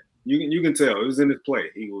ain't it. You can tell it was in his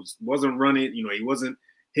play. He wasn't running. He wasn't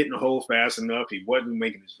hitting the hole fast enough. He wasn't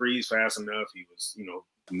making his reads fast enough. He was,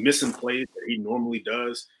 missing plays that he normally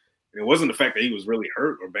does. And it wasn't the fact that he was really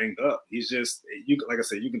hurt or banged up. He's just, like I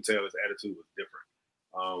said, you can tell his attitude was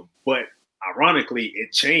different. But ironically,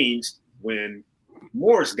 it changed when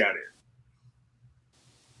Morris got in.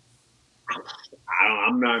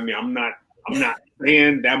 I'm not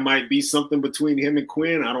saying that might be something between him and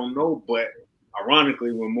Quinn. I don't know, but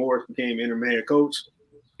ironically, when Morris became interim head coach,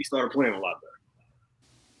 he started playing a lot better.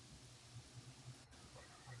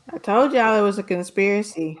 I told y'all it was a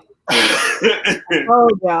conspiracy. I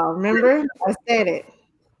told y'all. Remember? I said it.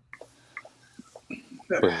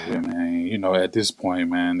 But yeah, man, at this point,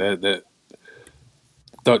 man, that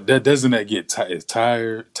doesn't that get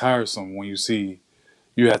tiresome when you see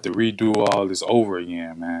you have to redo all this over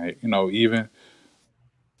again, man. Even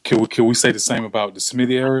can we say the same about the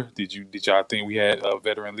Smitty era? Did y'all think we had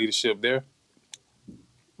veteran leadership there?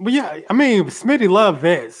 But yeah, I mean, Smitty loved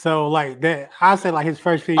vets, so like that. I say like his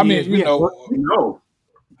first few years. No.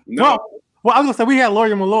 Well, I was gonna say we had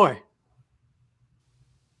Lawyer Malloy.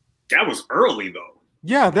 That was early though.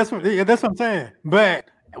 Yeah, that's what I'm saying. But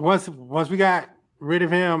once we got rid of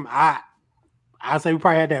him, I say we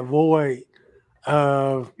probably had that void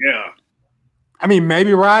of. Yeah. I mean,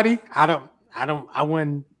 maybe Roddy. I don't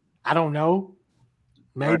know.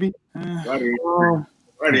 Maybe. Roddy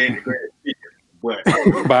ain't the greatest speaker. But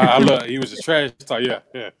I love he was a trash talk. Yeah,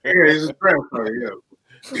 he was a trash talk.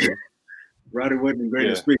 Yeah. Roddy wasn't the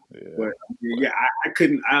greatest speaker, but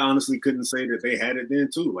I honestly couldn't say that they had it then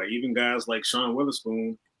too. Like even guys like Sean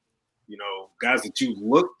Witherspoon, guys that you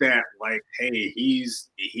looked at like, hey, he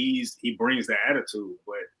brings the attitude,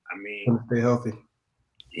 but I mean, stay healthy.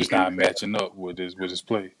 He's not matching up with his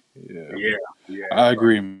play. Yeah. I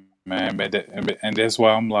agree, man. And that's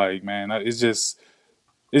why I'm like, man, it's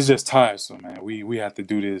just tiresome, man. We have to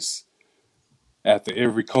do this after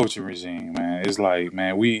every coaching regime, man. It's like,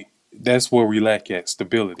 man, that's where we lack at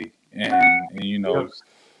stability, and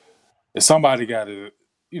if somebody got to,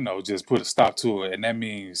 just put a stop to it, and that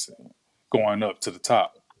means going up to the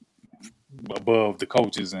top, above the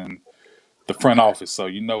coaches and the front office. So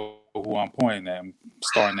who I'm pointing at. I'm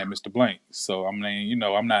starting at Mr. Blank. So I mean,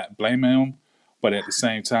 I'm not blaming him, but at the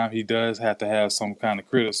same time, he does have to have some kind of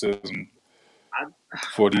criticism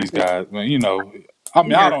for these guys.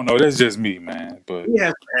 I don't know. That's just me, man. But he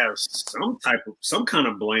has to have some kind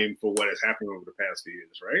of blame for what has happened over the past few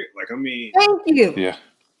years, right? Like, I mean, thank you. Yeah,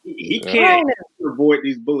 he can't avoid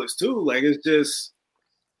these bullets too. Like, it's just.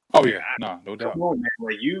 Oh yeah, no doubt. Come on, man.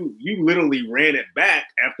 Like you literally ran it back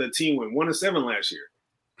after the team went 1-7 last year.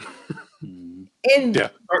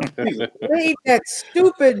 And made that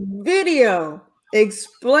stupid video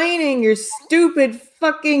explaining your stupid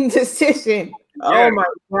fucking decision. Yeah. Oh my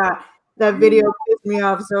God. That video pissed me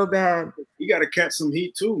off so bad. You got to catch some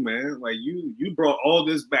heat too, man. Like you brought all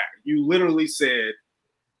this back. You literally said,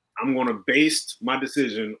 I'm going to base my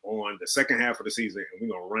decision on the second half of the season, and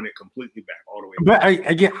we're going to run it completely back all the way. But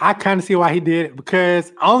again, I kind of see why he did it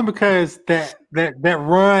because that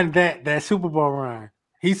run, that Super Bowl run,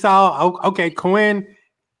 he saw, okay, Quinn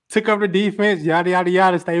took up the defense, yada, yada,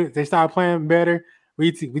 yada. They started playing better.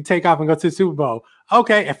 We take off and go to the Super Bowl.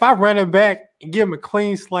 Okay, if I run him back and give him a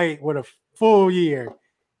clean slate with a full year,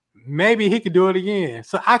 maybe he could do it again.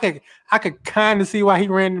 So I could kind of see why he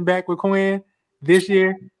ran him back with Quinn this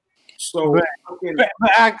year. So, but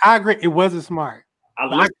I agree. It wasn't smart.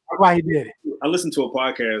 Why he did it. I listened to a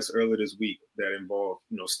podcast earlier this week that involved,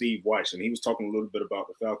 Steve Weiss, and he was talking a little bit about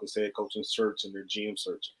the Falcons head coaching search and their GM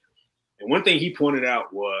search. And one thing he pointed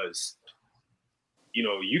out was,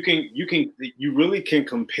 you really can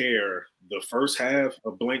compare the first half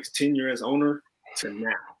of Blank's tenure as owner to now.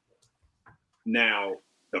 Now,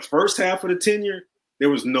 the first half of the tenure, there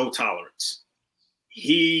was no tolerance.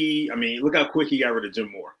 Look how quick he got rid of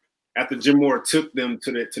Jim Moore. After Jim Moore took them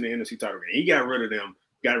to the NFC title game, he got rid of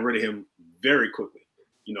him very quickly.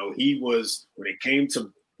 He was, when it came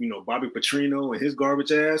to, Bobby Petrino and his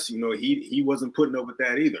garbage ass, he wasn't putting up with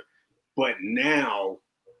that either. But now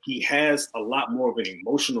he has a lot more of an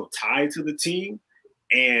emotional tie to the team,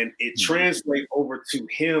 and it translates over to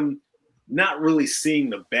him not really seeing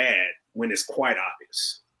the bad when it's quite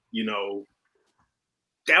obvious.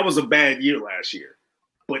 That was a bad year last year.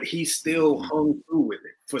 But he still hung through with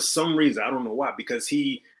it for some reason. I don't know why. Because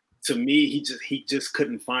he just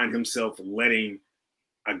couldn't find himself letting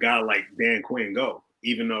a guy like Dan Quinn go,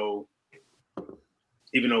 even though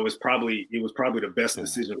it was probably the best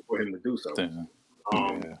decision for him to do so.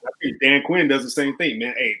 I think Dan Quinn does the same thing,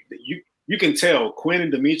 man. Hey, you can tell Quinn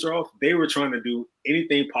and Dimitroff, they were trying to do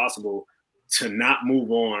anything possible to not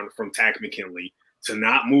move on from Tack McKinley, to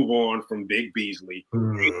not move on from Vic Beasley.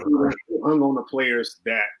 They hung on the players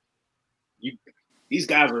that these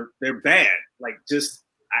guys they're bad. Like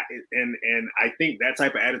and I think that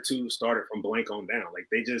type of attitude started from Blank on down. Like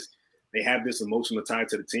they have this emotional tie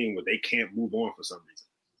to the team where they can't move on for some reason.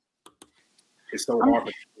 It's so hard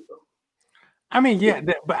for them.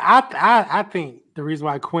 But I think the reason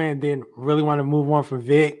why Quinn didn't really want to move on from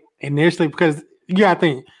Vic initially, because you gotta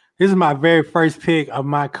think, this is my very first pick of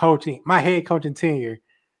my head coaching tenure.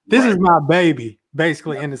 This is my baby,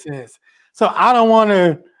 basically, in a sense. So I don't want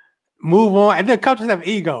to move on. And the coaches have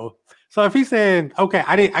ego. So if he said, okay,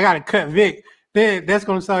 I got to cut Vic, then that's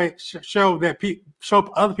going to show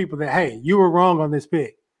other people that, hey, you were wrong on this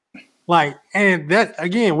pick. Like, and that,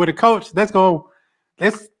 again, with a coach,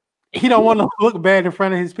 he don't want to look bad in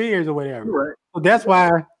front of his peers or whatever. Right. So that's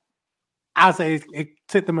why I say it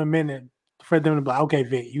took them a minute for them to be like, okay,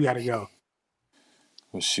 Vic, you got to go.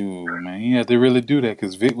 Well, shoot, man, he had to really do that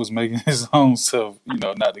because Vic was making his own self,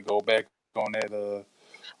 not to go back on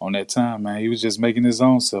that time, man. He was just making his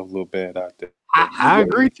own self look bad out there. I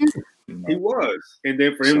agree too. He was, and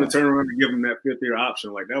then for him to turn around and give him that fifth-year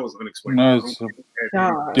option, like that was unexplainable.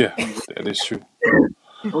 Yeah, that is true.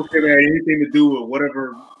 Okay, man, anything to do with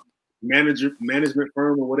whatever management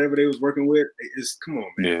firm or whatever they was working with, come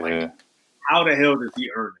on, man. Yeah. Like, how the hell does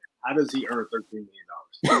he earn it? How does he earn $13 million?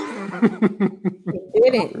 He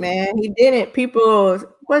didn't, man. He didn't.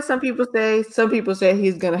 Some people say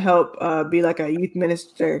he's gonna help be like a youth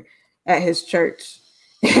minister at his church,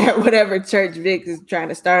 whatever church Vic is trying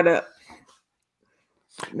to start up.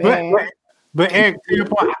 Man. But Eric, to your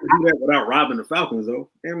point, do that without robbing the Falcons, though.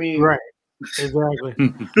 Right, exactly.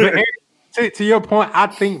 But Eric, to your point, I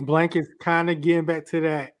think Blank is kind of getting back to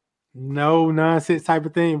that no nonsense type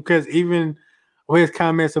of thing, because even with his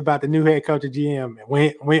comments about the new head coach of GM,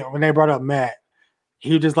 when they brought up Matt,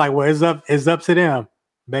 he was just like, well, it's up to them,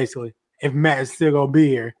 basically, if Matt is still gonna be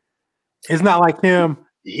here. It's not like him.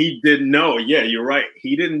 He didn't know. Yeah, you're right.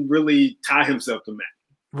 He didn't really tie himself to Matt.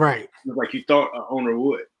 Right. Like you thought an owner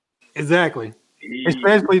would. Exactly.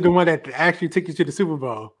 Especially the one that actually took you to the Super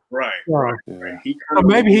Bowl. Right. Right. So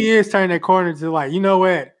maybe he is turning that corner to like, you know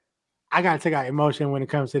what? I got to take out emotion when it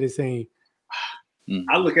comes to this scene.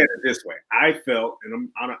 I look at it this way. I felt, and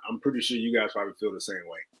I'm pretty sure you guys probably feel the same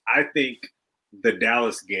way. I think the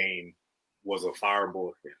Dallas game was a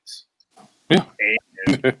fireable offense. Yeah.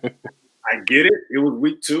 And I get it. It was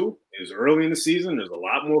week 2. It was early in the season. There's a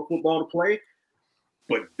lot more football to play.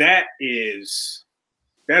 But that is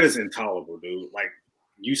intolerable, dude. Like,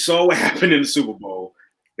 you saw what happened in the Super Bowl.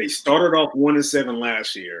 They started off 1-7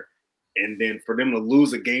 last year. And then for them to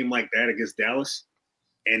lose a game like that against Dallas,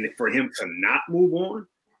 and for him to not move on,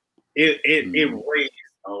 it raised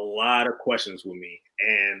a lot of questions with me.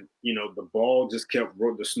 And,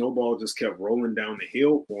 the snowball just kept rolling down the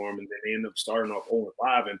hill for him. And then they ended up starting off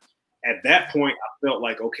 0-5. And at that point, I felt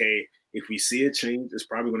like, okay, if we see a change, it's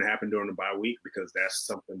probably going to happen during the bye week because that's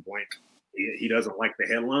something blank. He doesn't like the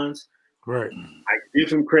headlines. Right. I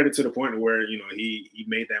give him credit to the point where, he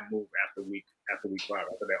made that move after week 5,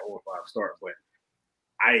 after that 0-5 start. But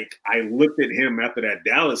I looked at him after that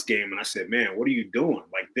Dallas game and I said, man, what are you doing?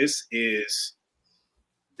 Like, this is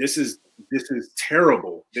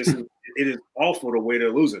terrible. It is awful the way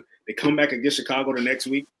they're losing. They come back against Chicago the next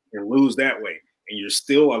week and lose that way. And you're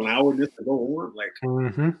still allowing this to go on? Like,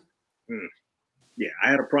 yeah,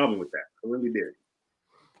 I had a problem with that. I really did.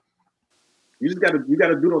 You gotta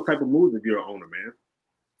do those type of moves if you're an owner, man.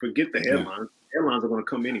 Forget the headlines. The headlines are gonna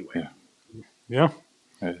come anyway. Yeah.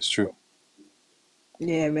 That's true.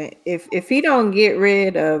 Yeah, man. If he don't get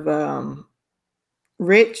rid of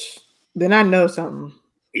Rich, then I know something.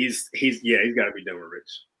 He's got to be done with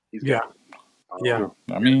Rich. Yeah.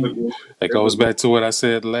 I mean, that goes back to what I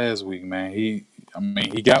said last week, man. He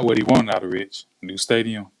got what he wanted out of Rich, new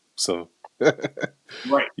stadium. So,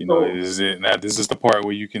 right. Is it now? This is the part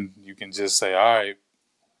where you can just say, all right,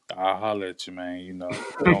 I'll holler at you, man.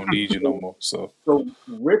 I don't need you no more. So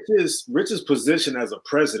Rich's position as a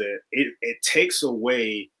president, it takes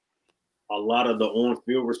away a lot of the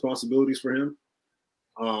on-field responsibilities for him.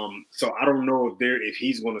 So I don't know if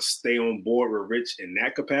he's going to stay on board with Rich in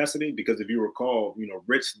that capacity, because if you recall,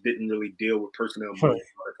 Rich didn't really deal with personnel.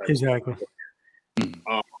 Exactly.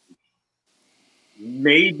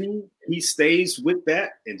 Maybe he stays with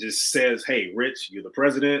that and just says, hey, Rich, you're the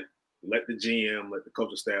president. Let the GM, let the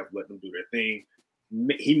coaching staff, let them do their thing.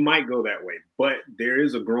 He might go that way, but there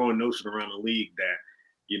is a growing notion around the league that,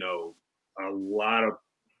 a lot of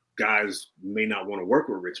guys may not want to work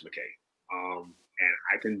with Rich McKay.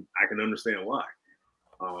 And I can understand why.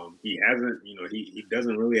 He hasn't, he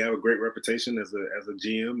doesn't really have a great reputation as a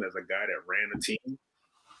GM, as a guy that ran a team.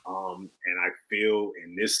 And I feel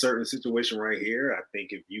in this certain situation right here, I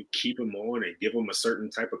think if you keep him on and give him a certain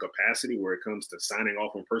type of capacity where it comes to signing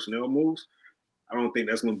off on personnel moves, I don't think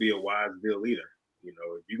that's going to be a wise deal either. If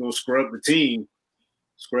you're going to scrub the team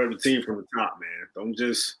from the top, man. Don't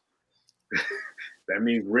just that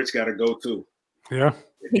means Rich got to go too. Yeah.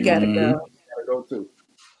 He got to go. He got to go too.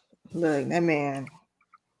 Look, that man.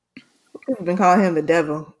 People been calling him the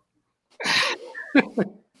devil.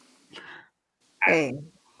 Hey.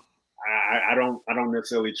 I don't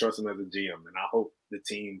necessarily trust him as a GM, and I hope the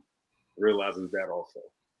team realizes that also.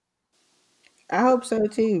 I hope so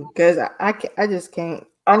too, because I just can't.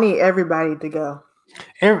 I need everybody to go.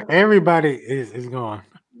 Everybody is gone.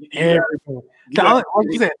 The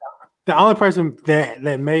only person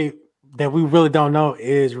that we really don't know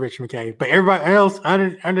is Rich McKay. But everybody else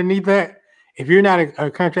underneath that, if you're not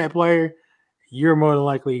a contract player, you're more than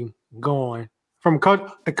likely going. From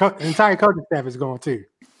the entire coaching staff is going too.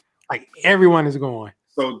 Like, everyone is going.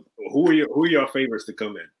 So who are your favorites to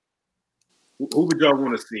come in? Who would y'all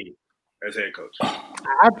want to see as head coach?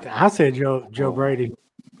 I said Joe Brady.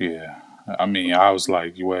 Yeah. I was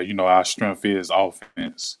like, well, our strength is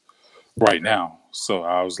offense right now. So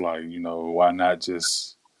I was like, why not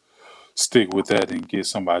just stick with that and get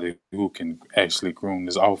somebody who can actually groom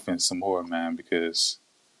this offense some more, man? Because,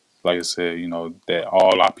 like I said, that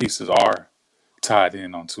all our pieces are tied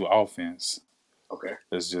in onto offense. Okay.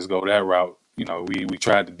 Let's just go that route. We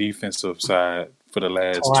tried the defensive side for the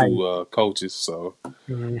last two coaches. So,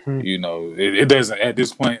 it doesn't, at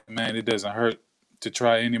this point, man, it doesn't hurt to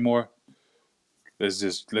try anymore. Let's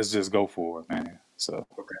just go for it, man. So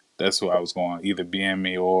that's who I was going, either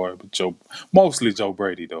BME or mostly Joe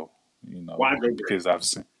Brady though. Why Joe Brady? Because I've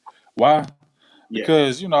seen why. Yeah.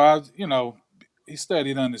 Because he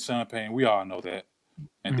studied under Sean Payton. We all know that.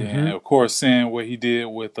 And then of course seeing what he did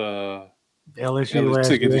with LSU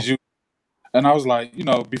last year. And I was like,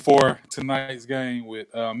 before tonight's game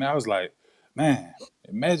with I was like, man,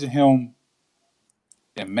 imagine him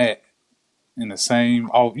and Matt in the same,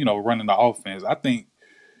 running the offense. I think,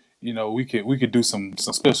 we could do some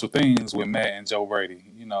special things with Matt and Joe Brady,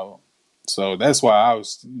 So that's why I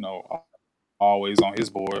was, always on his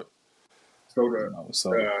board. So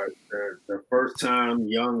the first time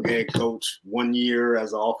young head coach 1 year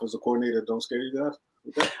as an offensive coordinator don't scare you guys?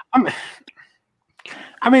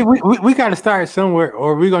 We got to start somewhere,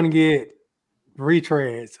 or we're going to get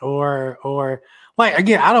retreads, or like,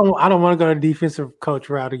 again, I don't want to go to defensive coach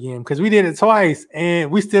route again, because we did it twice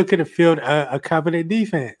and we still could have fielded a competent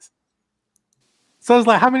defense. So it's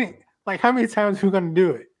like, how many times are we going to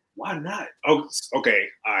do it? Why not? Oh, okay.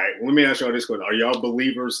 All right. Let me ask y'all this question. Are y'all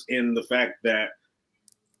believers in the fact that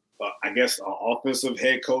I guess an offensive-minded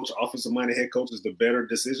head coach is the better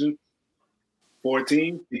decision for a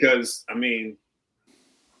team because I mean,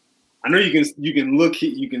 I know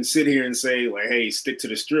you can sit here and say like, hey, stick to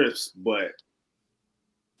the strips, but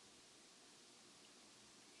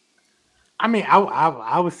I mean,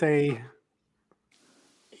 I would say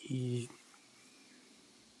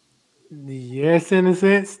yes in a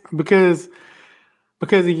sense because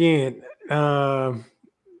again, the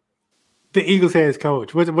Eagles had his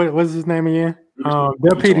coach. What's his name again?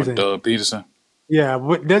 Doug Peterson. Doug Peterson. Yeah.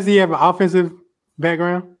 Does he have an offensive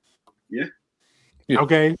background? Yeah.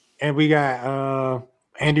 Okay. And we got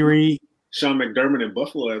Andy Reid. Sean McDermott in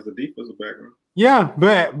Buffalo has the defensive background. Yeah,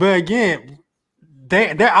 but again,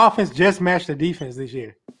 their offense just matched the defense this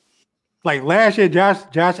year. Like last year, Josh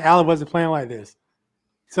Allen wasn't playing like this.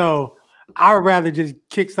 So I would rather just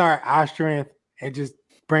kickstart our strength and just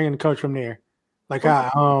bring in the coach from there. Like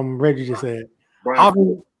how Reggie just said.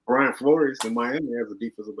 Brian Flores in Miami has a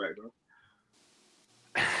defensive background.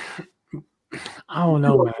 I don't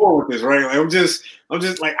know, man. With this, right? Like, I'm just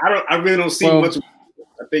like I really don't see much.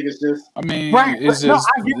 I think it's just. I mean, right? It's no, just.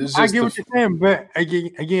 I get what you're saying, but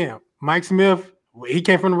again, Mike Smith, he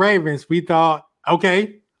came from the Ravens. We thought,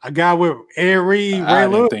 okay, a guy with Ed Reed, Ray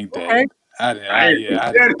Lewis. Think that. Okay. I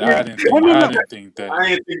didn't think that.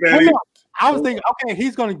 I was thinking, okay,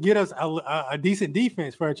 he's going to get us a decent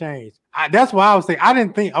defense for a change. That's why I was thinking. I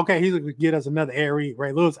didn't think, okay, he's going to get us another Ed Reed,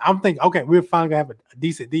 Ray Lewis. I'm thinking, okay, we're finally going to have a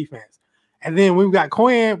decent defense. And then we've got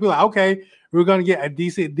Quinn. We're like, okay, we're going to get a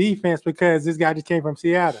decent defense because this guy just came from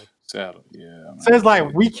Seattle. Yeah. So it's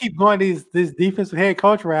like we keep going this defensive head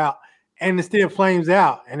coach route, and it still flames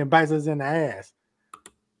out, and it bites us in the ass.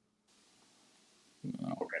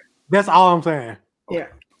 Okay. That's all I'm saying. Yeah.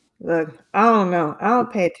 Look, I don't know. I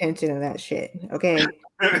don't pay attention to that shit. Okay.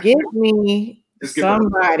 Give me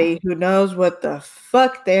somebody who knows what the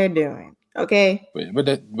fuck they're doing. Okay. But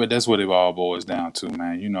that's what it all boils down to,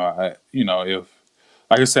 man. If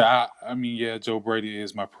like I said, I mean, yeah, Joe Brady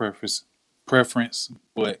is my preference,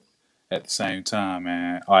 but at the same time,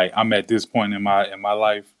 man, like I'm at this point in my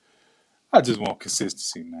life, I just want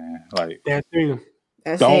consistency, man. Like that's true.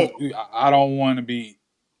 I don't want to be.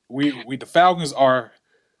 We the Falcons are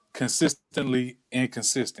consistently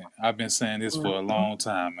inconsistent. I've been saying this for a long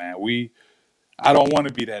time, man. I don't want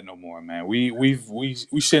to be that no more, man. We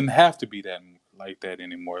shouldn't have to be that like that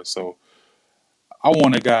anymore. So I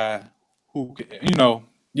want a guy who,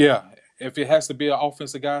 if it has to be an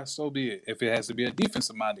offensive guy, so be it. If it has to be a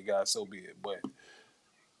defensive minded guy, so be it. But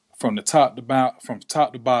from top to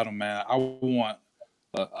bottom, man, I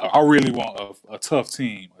really want a tough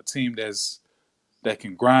team, a team that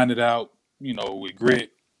can grind it out, with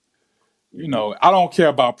grit. I don't care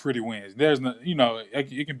about pretty wins. There's no,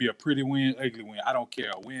 it can be a pretty win, ugly win. I don't care.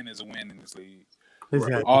 A win is a win in this league.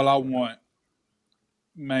 Exactly. All I want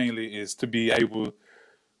mainly is to be able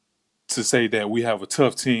to say that we have a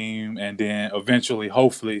tough team, and then eventually,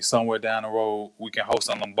 hopefully, somewhere down the road, we can host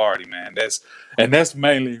a Lombardi, man. That's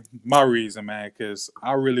mainly my reason, man, because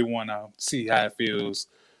I really want to see how it feels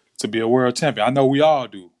to be a world champion. I know we all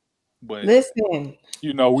do, but listen,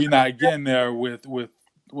 we're not getting there with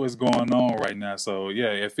what's going on right now. So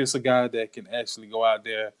yeah, if it's a guy that can actually go out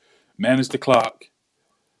there, manage the clock,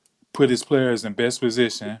 put his players in best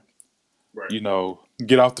position, right.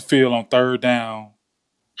 Get off the field on third down,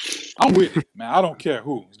 I'm with it, man. I don't care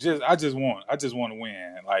who. I just want to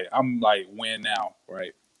win. Like I'm like win now,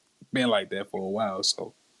 right? Been like that for a while.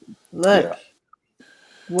 So look,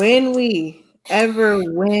 when we ever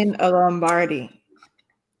win a Lombardi,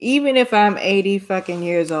 even if I'm 80 fucking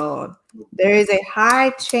years old, there is a high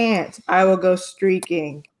chance I will go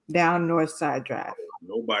streaking down Northside Drive.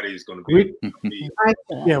 Nobody's going to be.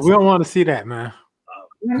 Yeah, we don't want to see that, man.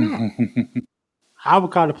 I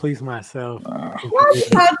would call the police myself.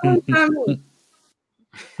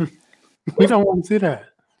 We don't want to see that.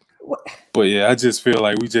 But yeah, I just feel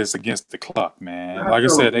like we just against the clock, man. Like I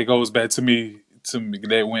said, that goes back to me.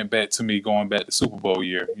 That went back to me going back to Super Bowl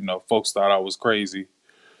year. Folks thought I was crazy.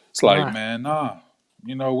 It's like, man, nah. I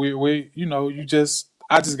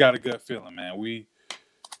just got a gut feeling, man.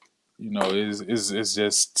 It's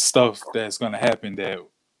just stuff that's gonna happen that,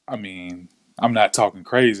 I mean, I'm not talking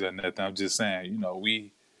crazy or nothing. I'm just saying,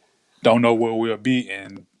 we don't know where we'll be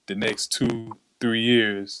in the next 2-3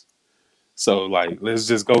 years. So, like, let's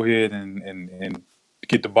just go ahead and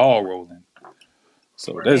get the ball rolling.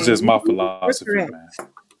 So that's just my philosophy, man.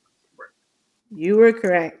 You were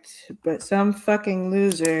correct, but some fucking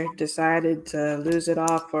loser decided to lose it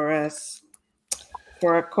all for us,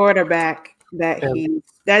 for a quarterback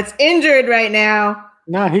that's injured right now.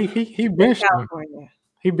 No, he benched him.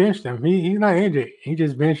 He benched him. He's not injured. He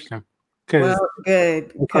just benched him. Well,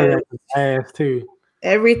 good. Because ass too.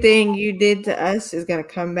 Everything you did to us is gonna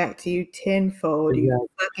come back to you tenfold, you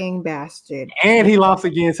fucking bastard. And he lost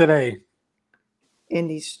again today. In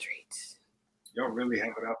these streets. Y'all really have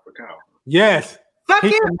it out for Kyle. Yes. Fuck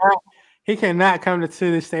you. He cannot come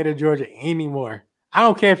to the state of Georgia anymore. I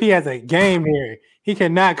don't care if he has a game here. He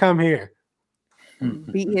cannot come here.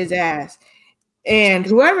 Beat his ass. And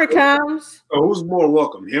whoever comes. So who's more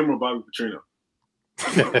welcome, him or Bobby Petrino?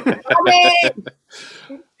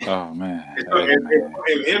 Oh man!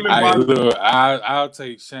 Look, I'll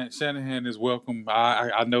take Shanahan is welcome.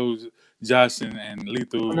 I know Josh and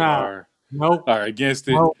Lethal are against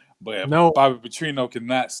it, but Bobby Petrino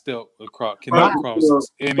cannot step across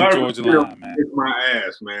any Georgia line, man. It's my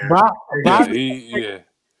ass, man. Bobby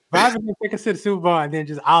can take us to the Super Bowl and then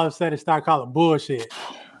just all of a sudden start calling bullshit.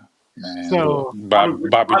 Man, so Bobby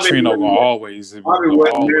Petrino gonna always stand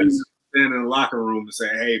in the locker room and say,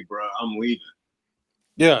 "Hey, bro, I'm leaving."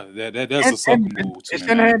 Yeah, that's a sucker move to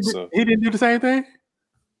me. Man, he didn't do the same thing.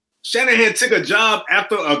 Shanahan took a job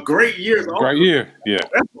after a great year. Great year, yeah.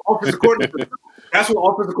 That's what offensive coordinators. That's what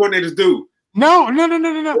offensive coordinators do. No.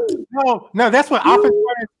 That's what offensive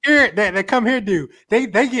coordinators that come here do. They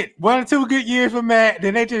get 1 or 2 good years from Matt,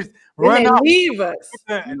 then they just run off. Leave us.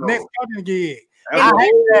 Next coaching gig. I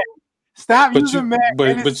hate that. Stop using Matt.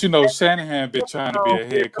 But you know, Shanahan been trying to be a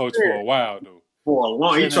head coach for a while, though. For a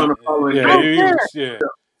long, he's trying to follow him. Yeah.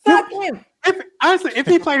 Fuck him. Honestly, if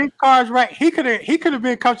he played his cards right, he could have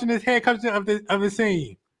been coaching his head coach of the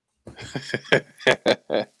team.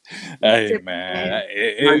 Hey man,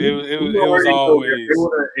 it was always.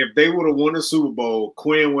 If they would have won the Super Bowl,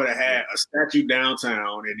 Quinn would have had a statue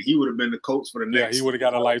downtown, and he would have been the coach for the next. Yeah, he would have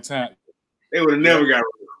got a lifetime. They would have never got rid of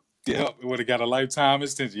him. Yep, it would have got a lifetime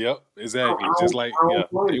extension. Yep, exactly. Just like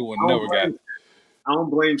they would never got it. I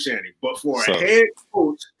don't blame Shanny, but for a head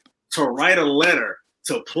coach to write a letter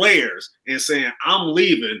to players and saying I'm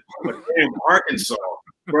leaving for damn Arkansas,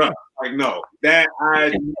 bro, like no, that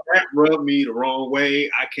rubbed me the wrong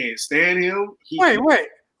way. I can't stand him.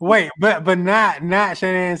 Wait, but not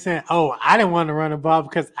Shanahan saying, "Oh, I didn't want to run the ball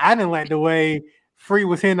because I didn't like the way Free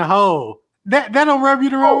was in the hole." That don't rub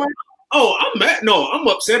you the wrong way. Oh, I'm mad. No, I'm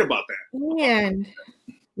upset about that. And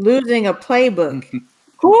losing a playbook.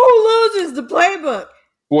 Who loses the playbook?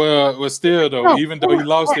 Well, still though, even though he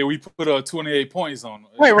lost it, we put up 28 points on him.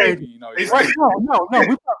 Wait. No. We put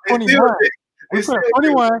 21. We put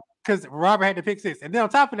 21 because Robert had to pick 6, and then on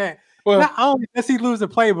top of that, not only does he lose the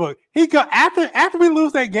playbook, he go after we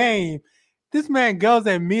lose that game. This man goes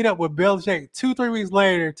and meet up with Belichick 2-3 weeks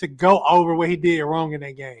later to go over what he did wrong in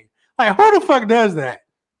that game. Like, who the fuck does that?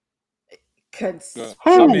 I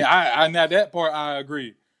mean, now that part I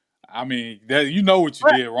agree. I mean, that you know what you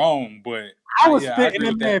did wrong, but I was spitting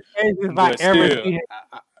in their faces like everything.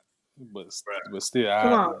 But still,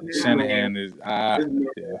 Shanahan is not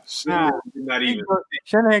even.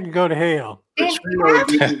 Shanahan can go to hell. Haven't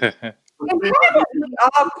we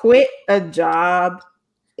all quit a job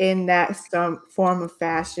in that some form of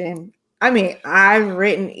fashion? I mean, I've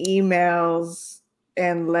written emails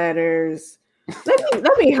and letters.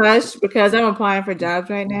 Let me hush because I'm applying for jobs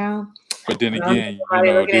right now. But then again,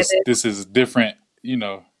 this is different. You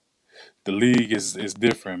know, the league is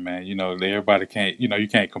different, man. You know, everybody can't. You know, you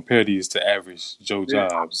can't compare these to average Joe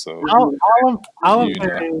jobs. So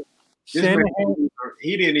he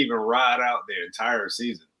didn't even ride out the entire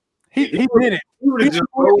season. He did it. He would have just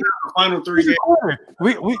rolled out the final 3 games.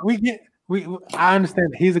 I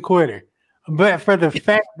understand that he's a quitter. But for the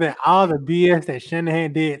fact that all the BS that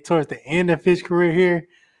Shanahan did towards the end of his career here,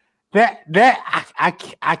 I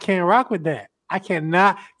can't rock with that. I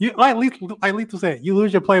cannot. You like Lethal said, you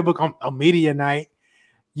lose your playbook on media night.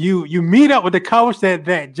 You meet up with the coach that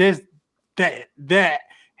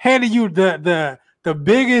handed you the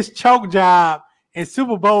biggest choke job in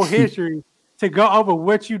Super Bowl history to go over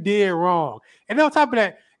what you did wrong. And on top of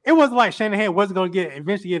that, it wasn't like Shanahan wasn't going to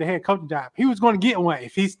eventually get a head coaching job. He was going to get one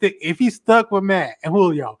if he stuck with Matt and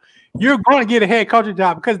Julio. You're going to get a head coaching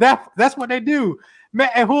job because that's what they do.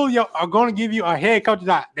 Matt and Julio are going to give you a head coaching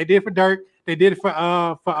job. They did it for Dirk. They did it for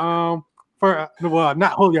not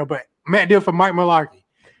Julio, but Matt did it for Mike Mularkey.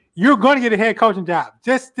 You're going to get a head coaching job.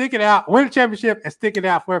 Just stick it out, win a championship, and stick it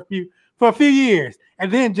out for a few years,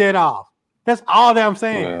 and then jet off. That's all that I'm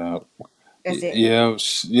saying. Well, yeah.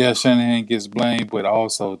 Shanahan gets blamed, but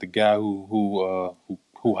also the guy who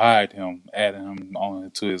hired him, added him on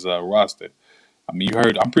to his roster. I mean,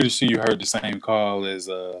 I'm pretty sure you heard the same call as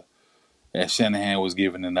Shanahan was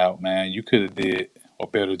giving it out. Man, you could have did a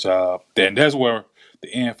better job. Then that's where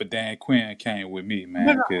the end for Dan Quinn came with me,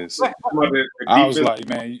 man, because I was like,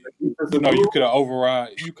 man, you could have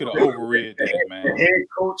overrid that, man.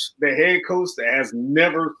 The head coach that has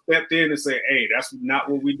never stepped in and said, "Hey, that's not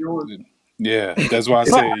what we're doing." Yeah, that's why I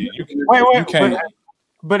say you can't.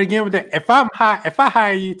 But again, with that, if I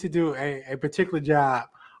hire you to do a particular job,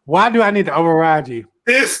 why do I need to override you?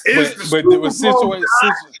 This is but there was situation.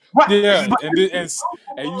 Yeah, and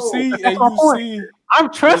you see,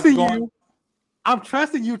 I'm trusting you. I'm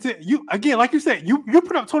trusting you to again, like you said, you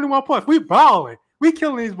put up 21 points. We balling. We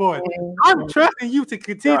killing these boys. I'm trusting you to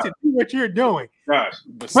continue to do what you're doing. Gosh.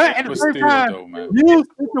 But at the same time, use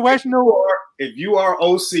situational. If you are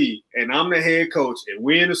OC and I'm the head coach and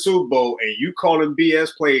we're in the Super Bowl and you calling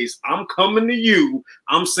BS plays, I'm coming to you.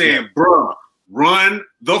 I'm saying, bruh, run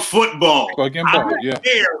the football. I don't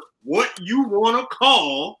care what you want to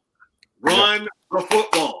call. Run the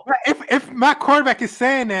football. If my quarterback is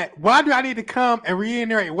saying that, why do I need to come and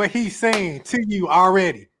reiterate what he's saying to you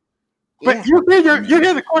already? But you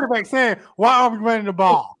hear the quarterback saying, "Why are we running the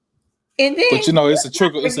ball?" And then, but it's a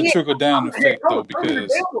trickle down effect though,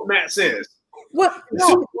 because what Matt says. What?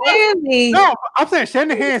 No, I'm saying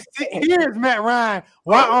Shanahan here's Matt Ryan.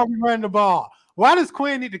 Why are we running the ball? Why does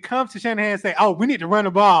Quinn need to come to Shanahan and say, "Oh, we need to run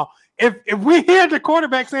the ball"? If we hear the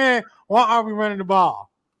quarterback saying, "Why are we running the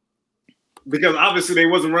ball?" Because obviously they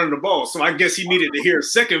wasn't running the ball, so I guess he needed to hear a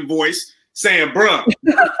second voice saying, "Bruh."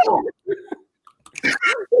 He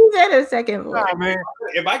said a second voice. Nah, man.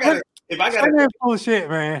 If I got full of shit,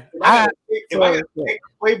 man. If I got to take the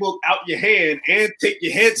playbook out your hand and take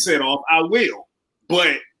your headset off, I will.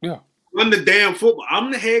 But run the damn football.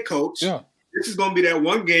 I'm the head coach. Yeah. This is gonna be that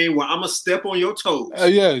one game where I'm gonna step on your toes.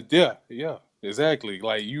 Yeah, exactly.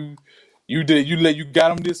 Like you got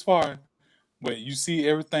them this far, but you see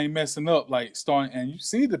everything messing up, like starting, and you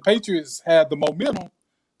see the Patriots have the momentum.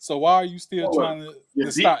 So why are you still trying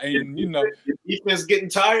to stop? And your defense getting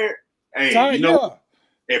tired. Hey,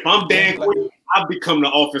 if I'm Dan Quinn, I'll become the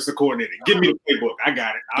offensive coordinator. Give me the playbook. I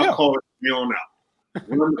got it. I'll call it from here on out.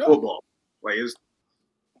 Run the football. Like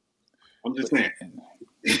I'm just saying.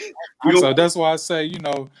 So that's why I say,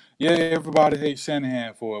 everybody hates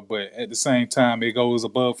Shanahan for it, but at the same time, it goes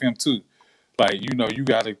above him too. Like, you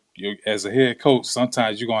gotta, as a head coach,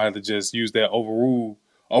 sometimes you're gonna have to just use that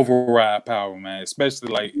override power, man. Especially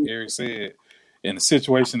like Eric said, in a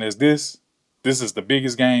situation as this is the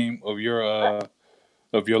biggest game of your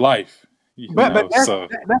life.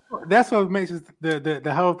 That's what makes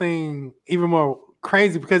the whole thing even more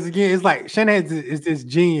crazy, because again, it's like Shanahan is this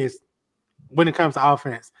genius when it comes to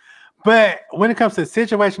offense, but when it comes to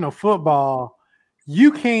situational football,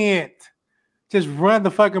 you can't just run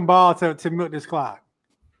the fucking ball to milk this clock.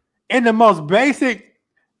 In the most basic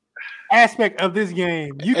aspect of this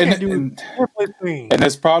game, you can't do thing. And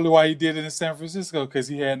that's probably why he did it in San Francisco, because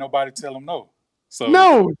he had nobody tell him no. So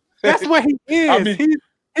no, that's what he is. I mean,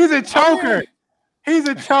 he's a choker. He's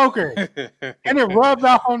a choker, and it rubs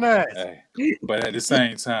off on us. But at the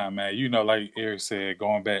same time, man, like Eric said,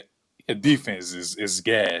 going back, the defense is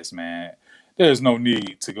gas, man. There's no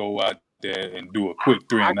need to go out there and do a quick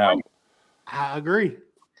 3 and out. I agree.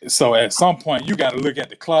 So at some point, you got to look at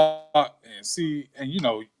the clock and see, and you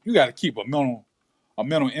got to keep a mental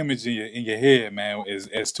image in your head, man,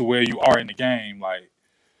 as to where you are in the game. Like,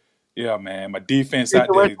 yeah, man, my defense out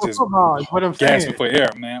there just gasping for air,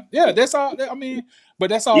 man. Yeah, that's all. But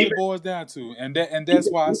that's all it boils down to, and that's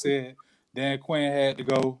why I said Dan Quinn had to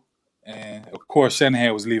go, and of course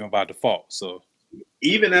Shanahan was leaving by default. So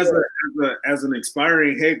even as an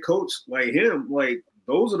expiring head coach like him, like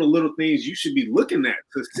those are the little things you should be looking at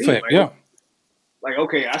to see. Like,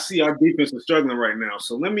 okay, I see our defense is struggling right now,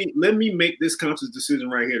 so let me make this conscious decision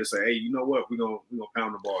right here to say, hey, you know what, we're gonna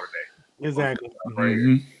pound the ball today. Exactly. Right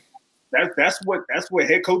here. That's what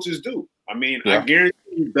head coaches do. I mean, I guarantee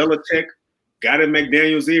you, Belichick got in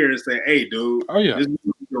McDaniel's ear and said, "Hey, dude, this is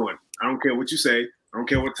what we're doing. I don't care what you say. I don't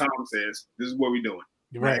care what Tom says. This is what we're doing."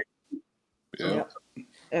 You're right. Yeah.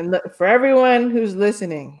 And look, for everyone who's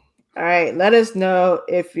listening, all right, let us know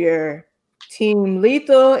if you're Team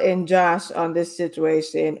Lethal and Josh on this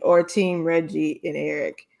situation or Team Reggie and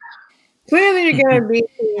Eric. Clearly, you're gonna be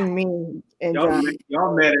Team me and Josh.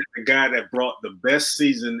 Y'all mad at the guy that brought the best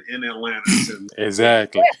season in Atlanta.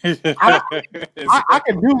 Exactly. I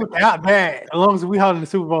can do without that as long as we hold the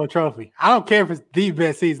Super Bowl trophy. I don't care if it's the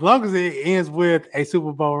best season, as long as it ends with a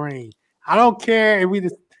Super Bowl ring. I don't care if we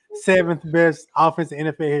the 7th best offense in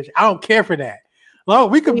NFL history. I don't care for that. Long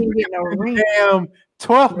we could be the damn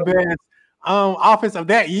 12th best offense of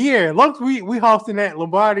that year. As long as we hosting that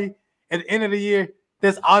Lombardi at the end of the year,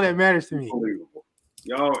 that's all that matters to me.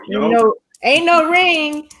 Y'all ain't no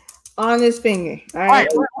ring on his finger. All right.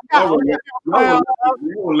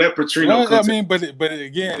 Let Petrino I mean, but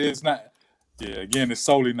again, it's not. Yeah, again, it's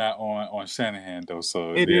solely not on Shanahan though.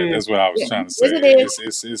 So that's what I was trying to say. It is.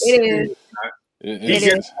 He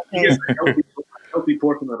gets a healthy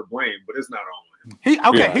portion of the blame, but it's not on him.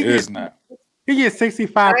 It is not. He gets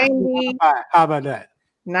 65. How about that?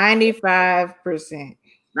 95%.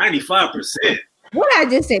 95%. What I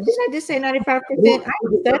just said? Didn't I just say 95%?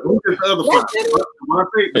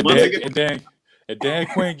 And Dan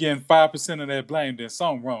Quinn getting 5% of that blame, then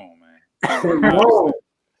something wrong, man.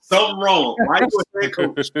 Something wrong. Why you a head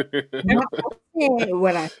coach? I said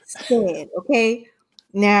what I said. Okay.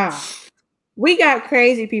 Now we got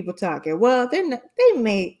crazy people talking. Well, they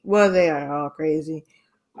are all crazy.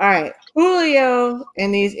 All right, Julio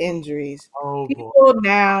and these injuries. People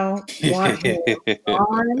now want him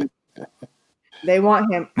on. They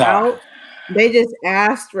want him out. They just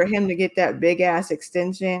asked for him to get that big ass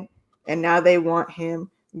extension, and now they want him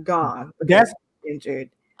gone. That's injured.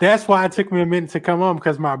 That's why it took me a minute to come on,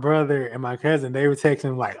 because my brother and my cousin, they were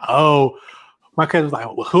texting like, "Oh," my cousin was like,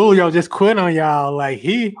 well, "Julio just quit on y'all." Like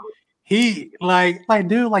he like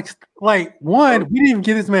dude, like one, we didn't even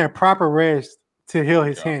give this man proper rest to heal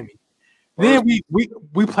his hammy. Then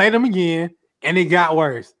we played him again, and it got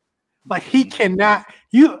worse. Like he cannot.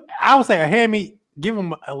 I would say a hammy. Give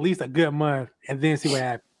him at least a good month, and then see what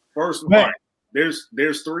happens. First of all, there's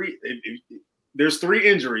three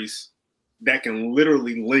injuries that can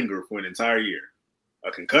literally linger for an entire year: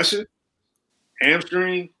 a concussion,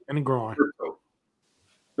 hamstring, and a groin.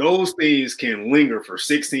 Those things can linger for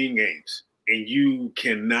 16 games, and you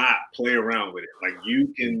cannot play around with it. Like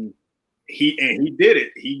you can. He did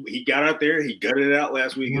it. He got out there. He gutted it out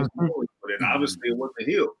last week, but then obviously it wasn't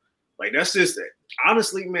healed. Like that's just it.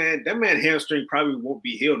 Honestly, man, that man hamstring probably won't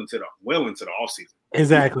be healed into the offseason.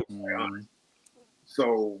 Exactly.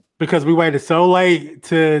 So because we waited so late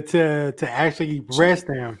to actually rest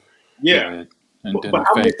him. Yeah. And then the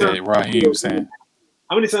fact that Raheem saying,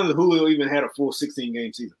 how many times has Julio even had a full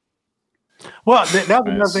 16-game season? Well, that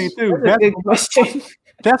was another thing too. That's a big question.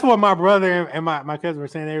 That's what my brother and my cousin were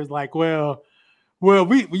saying. They was like, well,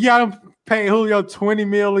 we got him pay Julio $20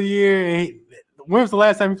 million a year. And when was the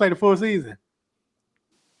last time he played a full season?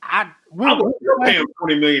 I would pay him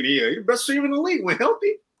 $20 million a year. He's the best receiver in the league when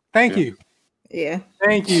healthy. Thank you. Yeah.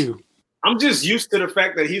 Thank you. I'm just used to the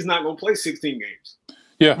fact that he's not going to play 16 games.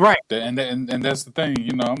 Yeah, right. And that's the thing.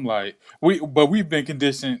 You know, I'm like we've been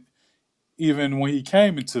conditioned even when he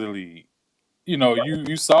came into the league. You know,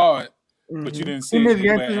 you saw it. But you didn't see it.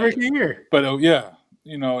 His rookie year. But yeah,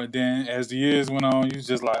 you know, and then as the years went on, you was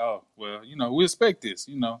just like, oh, well, you know, we expect this,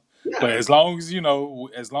 you know. Yeah. But as long as he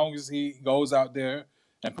goes out there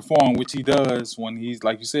and perform, which he does when he's,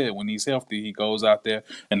 like you said, when he's healthy, he goes out there.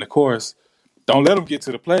 And of course, don't let him get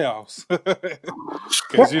to the playoffs,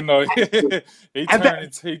 because you know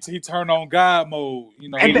he turned on God mode. You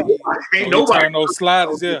know, he turned those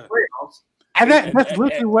sliders. Yeah, and that's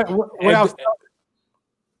literally what I was.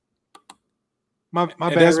 My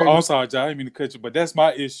bad. That's what, I'm sorry, John. I didn't mean to cut you, but that's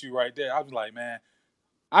my issue right there. I was like, man,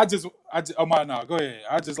 go ahead.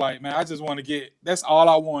 I just want to get. That's all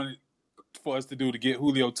I wanted for us to do to get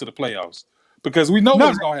Julio to the playoffs, because we know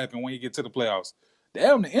what's gonna happen when he get to the playoffs.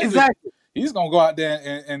 Damn, the injury, exactly. He's gonna go out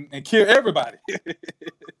there and kill everybody.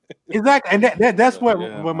 Exactly, and that's what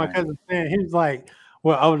my cousin's saying. He was like,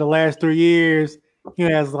 well, over the last 3 years, he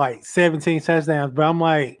has like 17 touchdowns. But I'm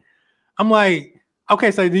like.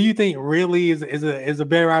 Okay, so do you think really is a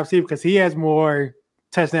better wide receiver because he has more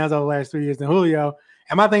touchdowns over the last 3 years than Julio?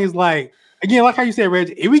 And my thing is like, again, like how you said,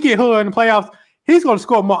 Reggie, if we get Julio in the playoffs, he's going to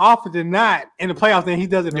score more often than not in the playoffs than he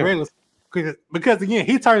does in the regular season. Because again,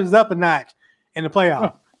 he turns up a notch in the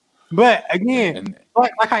playoffs. But again,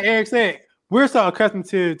 like how Eric said, we're so accustomed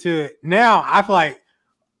to now. I feel like,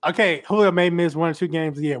 okay, Julio may miss 1 or 2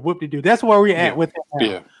 games a year. Whoop-de-doo. That's where we're at with him now.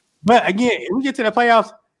 Yeah. But again, if we get to the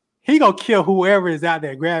playoffs, he gonna kill whoever is out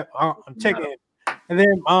there. Check it. And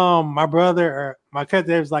then my brother or my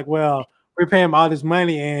cousin was like, well, we're paying him all this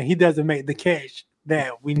money and he doesn't make the catch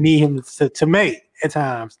that we need him to make at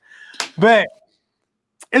times. But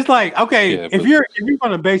it's like, okay, if you're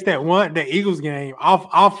gonna base the Eagles game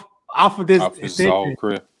off of this extension,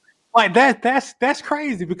 like that's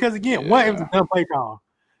crazy, because again, one, it was a dumb play call.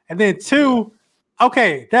 And then 2,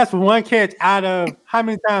 okay, that's 1 catch out of how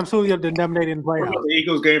many times Julio been dominated in the playoffs? What about the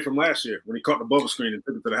Eagles game from last year when he caught the bubble screen and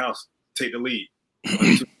took it to the house, take the lead?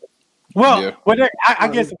 I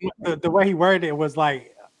guess the way he worded it was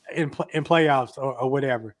like in playoffs or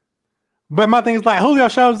whatever. But my thing is like Julio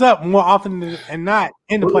shows up more often than not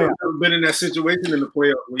in the playoffs. Never been in that situation in the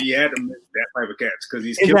playoffs where he had to miss that type of catch because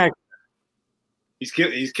he's exactly.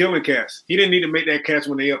 He's killing cats. He didn't need to make that catch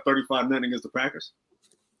when they up 35-0 against the Packers.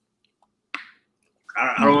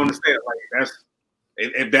 I don't understand. Like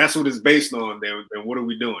if that's what it's based on, then what are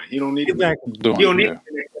we doing? He don't need to. He don't need to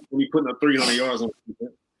when he putting up 300 yards on the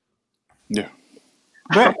defense. Yeah.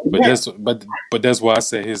 But that's why I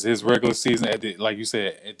say his regular season, like you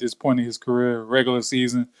said, at this point in his career, regular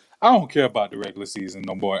season, I don't care about the regular season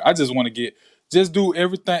no more. I just want to just do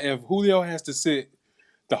everything. If Julio has to sit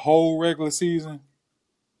the whole regular season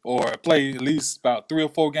or play at least about 3 or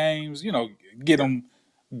 4 games, get him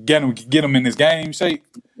in his game shape.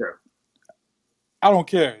 Yeah. I don't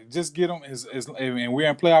care. Just get him and we're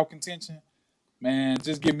in playoff contention. Man,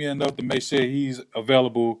 just give me enough to make sure he's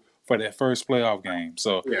available for that first playoff game.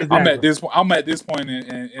 So yeah, exactly. I'm at this point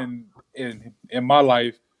in my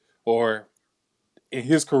life or in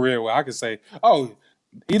his career where I could say, oh,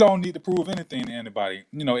 he don't need to prove anything to anybody.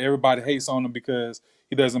 Everybody hates on him because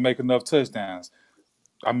he doesn't make enough touchdowns.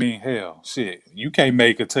 I mean, hell, shit. You can't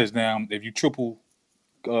make a touchdown if you triple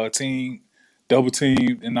team, double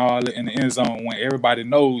team, and all in the end zone when everybody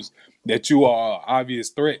knows that you are an obvious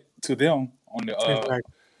threat to them on the. Exactly.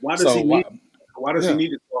 Why does he need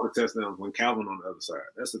to score the touchdowns when Calvin on the other side?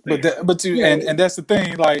 That's the thing. And that's the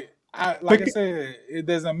thing. Like I said, it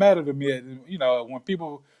doesn't matter to me. When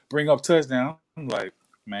people bring up touchdown, I'm like,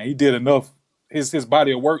 man, he did enough. His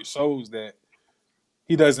body of work shows that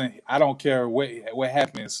he doesn't. I don't care what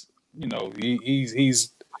happens.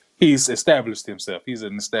 He's established himself. He's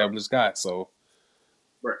an established guy. So,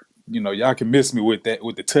 right. Y'all can miss me with that,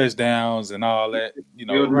 with the touchdowns and all that.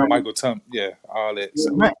 Michael Thomas, all that.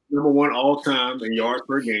 So. Number 1 all time in yards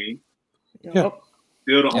per game. Yeah.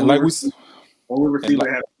 Still the only receiver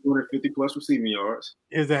have 250 plus receiving yards.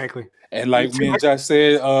 Exactly. And like me and Josh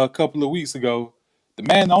said a couple of weeks ago, the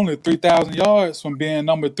man only 3,000 yards from being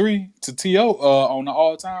number 3 to T.O. On the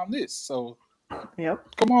all-time list. So,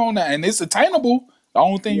 come on now, and it's attainable. The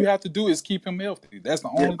only thing you have to do is keep him healthy. That's the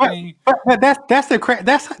only thing. But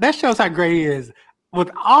that shows how great he is. With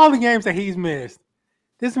all the games that he's missed,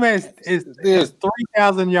 this man is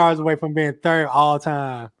 3,000 yards away from being 3rd all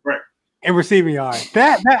time in receiving yards.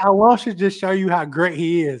 That alone should just show you how great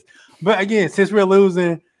he is. But again, since we're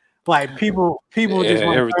losing, like people just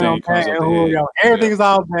want everything comes up Julio. Everything's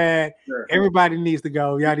all bad. Sure. Everybody needs to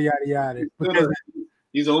go. Yada yada yada. Because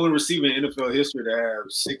he's the only receiver in NFL history to have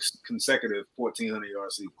 6 consecutive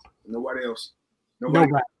 1,400-yard seasons. Nobody else.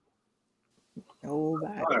 Nobody. But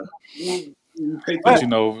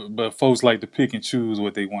but folks like to pick and choose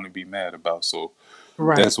what they want to be mad about. So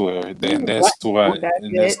that's why that's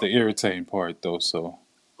the irritating part, though. So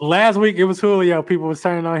last week it was Julio. People were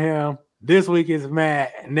turning on him. This week is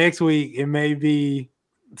Matt. Next week it may be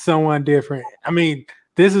someone different. I mean,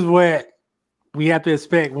 this is what we have to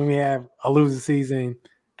expect when we have a losing season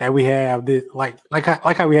that we have this like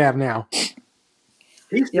how we have now.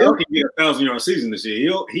 He still can get a 1,000-yard season this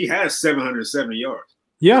year. He has 770 yards.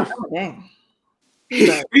 Yeah. Oh, dang.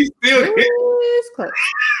 He's still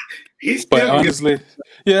close. But honestly,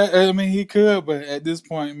 I mean he could, but at this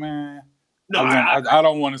point, man, I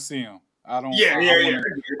don't want to see him. I don't.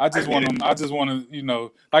 I just want him. I just want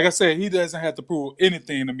to, like I said, he doesn't have to prove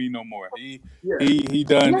anything to me no more. He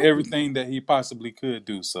done everything that he possibly could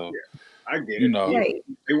do. So I get it.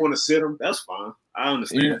 They want to sit him. That's fine. I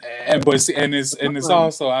understand. It's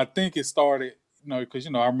also, I think it started, because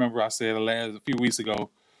I remember I said a few weeks ago,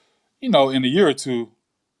 in a year or two,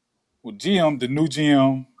 with the new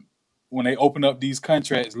GM, when they open up these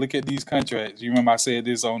contracts, look at these contracts. You remember I said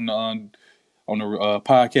this on the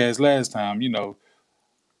podcast last time.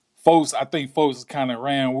 I think folks kind of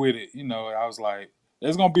ran with it. I was like,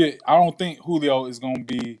 there's gonna be. I don't think Julio is gonna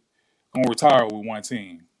retire with one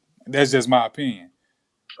team. That's just my opinion.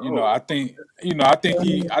 I think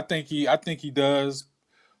he does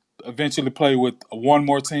eventually play with one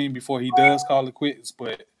more team before he does call it quits.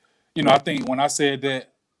 But I think when I said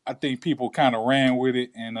that, I think people kind of ran with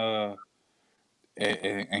it and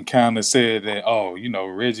kind of said that,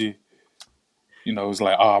 Reggie, it's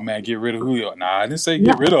like, oh man, get rid of Julio. Nah, I didn't say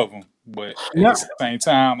get rid of him, but at the same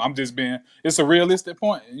time, I'm just being. It's a realistic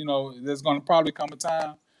point. There's going to probably come a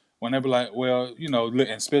time when they'll be like, well,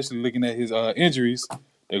 especially looking at his injuries,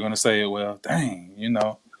 they're going to say, well, dang,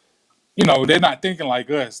 they're not thinking like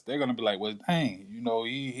us. They're going to be like, well, dang,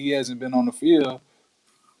 he hasn't been on the field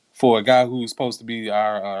for a guy who's supposed to be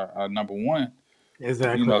our number 1.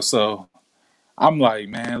 Exactly. So I'm like,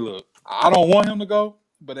 man, look, I don't want him to go.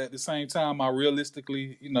 But at the same time, I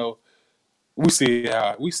realistically, we see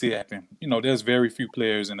it happen. There's very few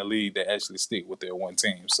players in the league that actually stick with their one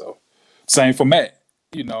team. So, same for Matt.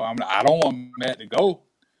 I don't want Matt to go,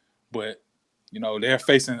 but they're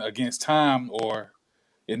facing against time, or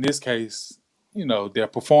in this case, their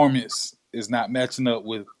performance is not matching up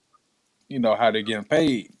with, how they're getting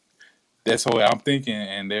paid. That's what I'm thinking,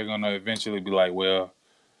 and they're gonna eventually be like, well,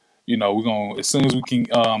 we're gonna, as soon as we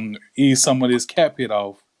can ease some of this cap hit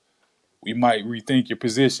off, we might rethink your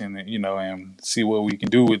position, and see what we can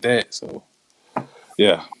do with that. So,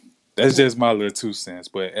 yeah, that's just my little 2 cents.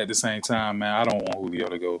 But at the same time, man, I don't want Julio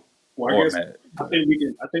to go. Well, I guess I think we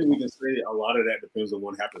can say a lot of that depends on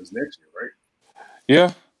what happens next year, right?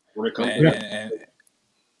 Yeah. When it comes and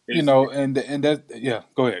that, yeah.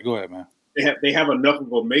 Go ahead, man. They have enough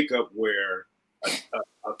of a makeup where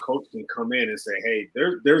a coach can come in and say, hey,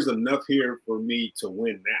 there's enough here for me to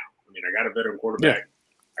win now. I mean, I got a veteran quarterback. Yeah.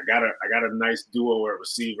 I got a nice duo at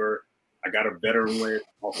receiver. I got a veteran with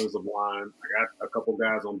offensive line. I got a couple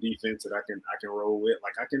guys on defense that I can roll with.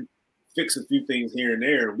 Like, I can fix a few things here and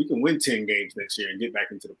there, and we can win 10 games next year and get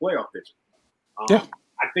back into the playoff picture. Yeah.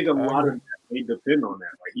 I think a lot of that may depend on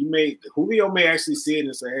that. Like, Julio may actually see it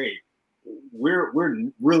and say, hey, we're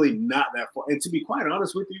really not that far. And to be quite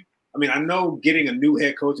honest with you, I mean, I know getting a new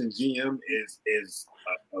head coach and GM is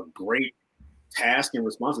a great task and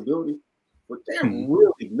responsibility, but they're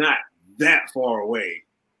really not that far away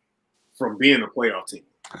from being a playoff team.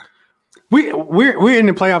 We're in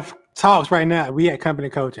the playoff talks right now. We at company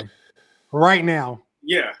coaching right now.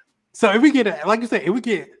 Yeah. So if we get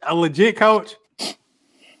a legit coach,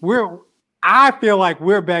 I feel like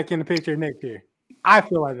we're back in the picture next year. I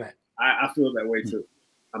feel like that. I feel that way too.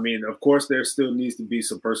 I mean, of course, there still needs to be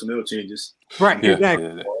some personnel changes. Right. Yeah,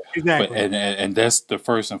 exactly. Exactly. But, and that's the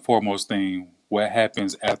first and foremost thing. What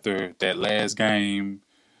happens after that last game,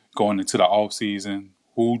 going into the offseason?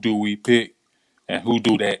 Who do we pick, and who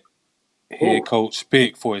do that head coach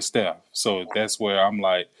pick for his staff? So that's where I'm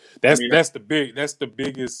like, that's the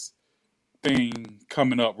biggest thing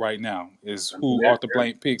coming up right now is who Arthur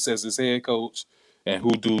Blank picks as his head coach, and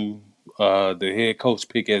who do the head coach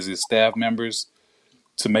pick as his staff members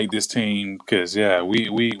to make this team. Because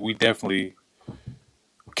we definitely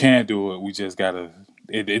can do it. We just gotta.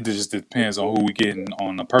 It just depends on who we getting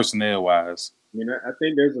on the personnel wise. I mean, I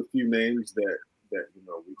think there's a few names that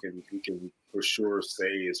we can for sure say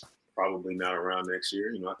is probably not around next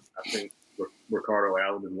year. I think Ricardo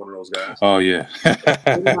Allen is one of those guys. Oh yeah,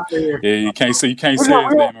 yeah. You can't say his name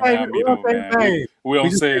around me though, man. We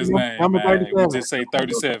don't say his name, man. We just say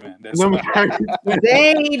 37. That's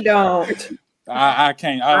they don't. I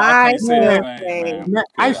can't. I can't say his name, man.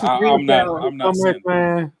 I'm not saying,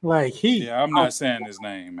 man. Like I'm not saying his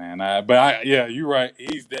name, man. You're right.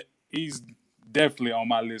 He's definitely on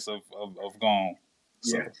my list of gone.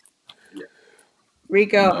 So. Yeah.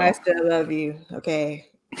 Rico, I still love you. Okay,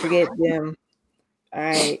 forget them. All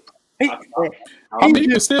right. I mean,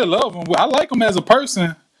 you still love him. I like him as a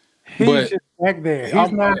person. He's just back there.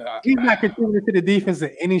 He's not contributing to the defense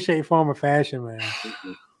in any shape, form, or fashion, man.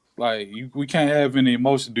 Like we can't have any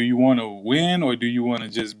emotion. Do you want to win, or do you want to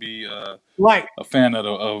just be a fan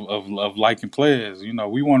of liking players?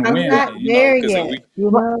 We want to win. Not there yet.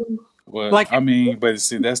 But I mean,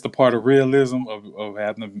 see, that's the part of realism of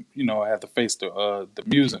having to, have to face the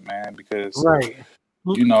music, man. Because I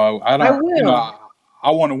want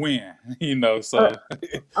to win. So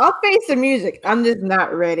I'll face the music. I'm just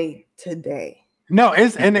not ready today. No,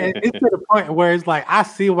 it's to the point where it's like I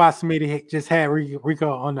see why Smitty just had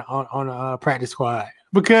Rico on the practice squad,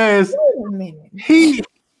 because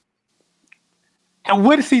and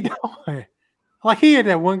what is he doing? Like, he had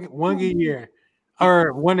that one good year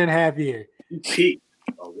or 1.5 year. He peaked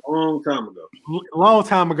a long time ago.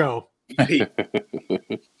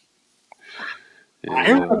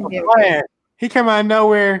 He came out of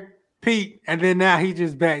nowhere, peaked, and then now he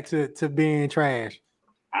just back to being trash.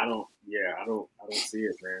 I don't see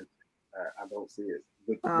it, man. I don't see it.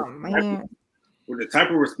 Man. With the type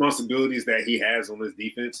of responsibilities that he has on his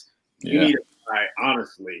defense, you need a guy,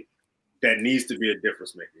 honestly, that needs to be a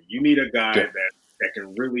difference maker. You need a guy that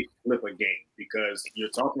can really flip a game, because you're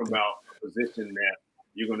talking about a position that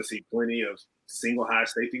you're going to see plenty of single high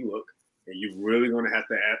safety look, and you're really going to have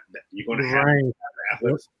to have the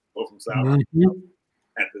athletes go from sideline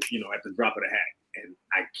at the drop of the hat. And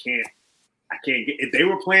I can't get, if they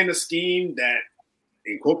were playing a scheme that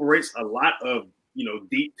incorporates a lot of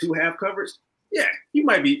deep 2-half coverage, he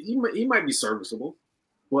might be serviceable,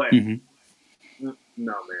 but no,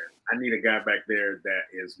 man, I need a guy back there that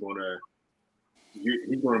is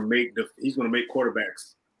he's gonna make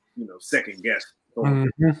quarterbacks second guess.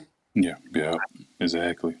 Yeah,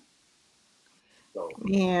 exactly. So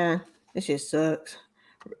yeah, this just sucks.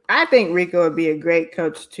 I think Rico would be a great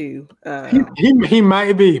coach too. He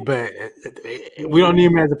might be, but we don't need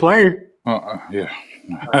him as a player. Yeah,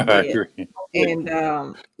 I agree. And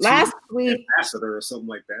last week, ambassador or something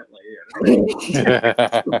like that.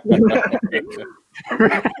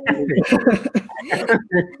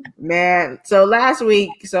 Man, so last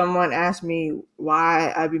week someone asked me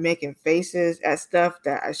why I'd be making faces at stuff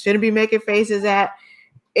that I shouldn't be making faces at.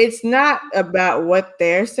 It's not about what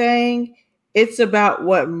they're saying. It's about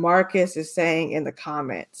what Marcus is saying in the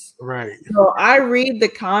comments. Right. So I read the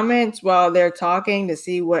comments while they're talking to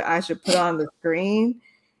see what I should put on the screen.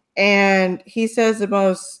 And he says the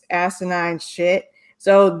most asinine shit.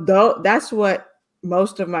 So that's what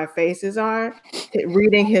most of my faces are,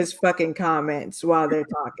 reading his fucking comments while they're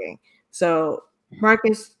talking. So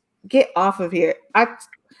Marcus, get off of here. I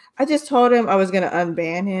just told him I was gonna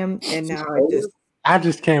unban him, and now I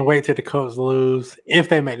just can't wait till the Colts lose if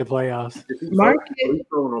they make the playoffs. Marcus,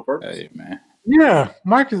 hey man, yeah,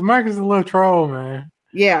 Marcus is a little troll, man.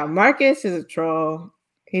 Yeah, Marcus is a troll.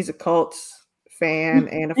 He's a Colts fan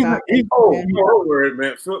and a Falcons fan. Don't worry,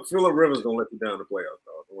 man. Phillip Rivers gonna let you down in the playoffs,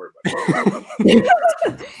 dog. Don't worry about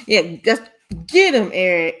that. Yeah, just get him,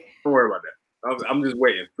 Eric. Don't worry about that. I'm just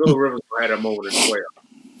waiting. Phillip Rivers will have that moment in the playoffs.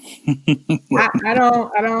 I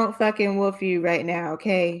don't fucking wolf you right now,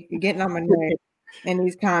 okay? You're getting on my nerves in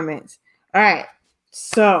these comments. All right.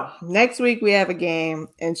 So next week we have a game,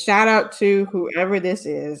 and shout out to whoever this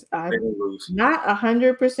is. I'm not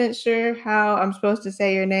 100% sure how I'm supposed to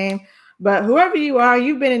say your name, but whoever you are,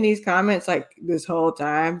 you've been in these comments like this whole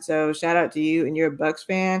time. So shout out to you, and you're a Bucks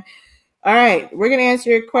fan. All right, we're gonna answer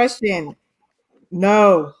your question.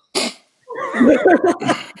 No.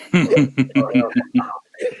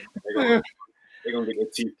 They're gonna get their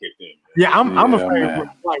teeth kicked in. Yeah, I'm afraid.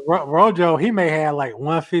 Like Rojo, he may have like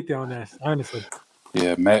 150 on this. Honestly.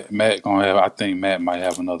 Yeah, Matt gonna have. I think Matt might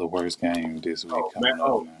have another worse game this week. That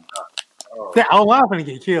O-line gonna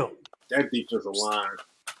get killed. That defensive line.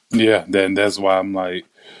 Yeah, then that's why I'm like,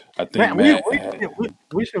 I think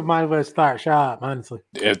we should might as well start shop. Honestly,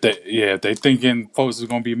 if they thinking folks are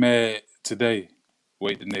gonna be mad today,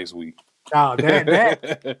 wait the next week. Oh, that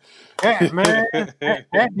man,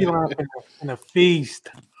 that D-line in a feast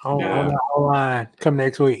on the O-line come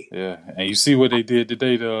next week. Yeah, and you see what they did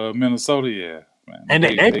today to Minnesota, man. And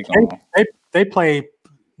they play.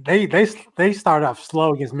 They start off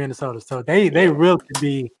slow against Minnesota, so they really could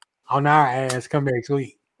be on our ass come next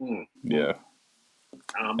week. Yeah,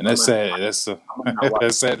 and that's sad. That's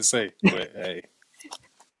sad to say, but hey,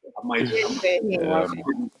 I might ESPN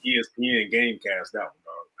Gamecast that one,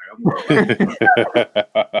 dog.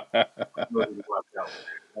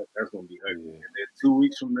 That's gonna be ugly. And then 2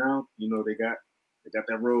 weeks from now, they got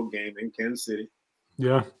that road game in Kansas City.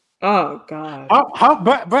 Yeah. Oh God.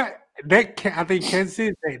 But I think Kansas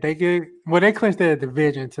City they they clinched their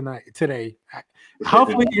division today.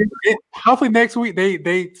 Hopefully next week they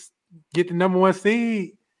get the number 1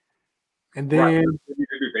 seed, and then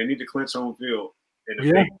they need to clinch home field. And if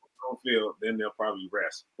they clinch home field, then they'll probably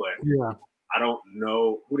rest. But I don't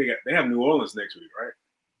know who they got. They have New Orleans next week, right?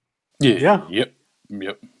 Yeah. Yep.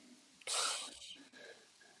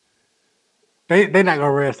 They're not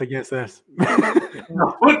gonna rest against us.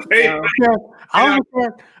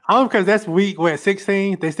 Only because that's week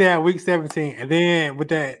 16. They still have week 17, and then with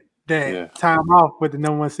that time off with the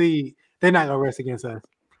number 1 seed, they're not gonna rest against us.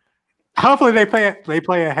 Hopefully they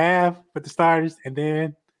play a half with the starters and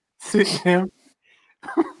then sit them.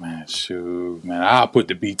 Man, shoot, man, I'll put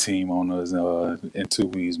the B team on us in 2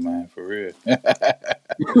 weeks, man, for real.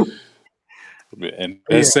 And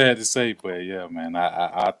that's sad to say, but yeah, man,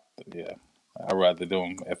 I'd rather do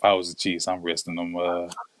them. If I was the Chiefs, I'm resting them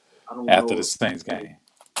after the Saints game.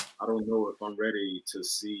 I don't know if I'm ready to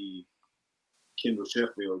see Kendall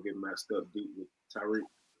Sheffield get messed up deep with Tyreek.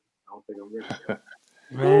 I don't think I'm ready.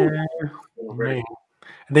 Man.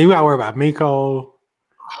 And then you gotta worry about Miko.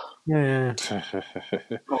 Yeah.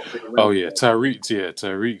 Oh yeah,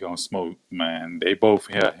 Tyreek gonna smoke, man. They both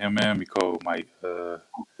him and Miko might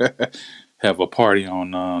have a party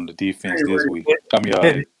on the defense this week. I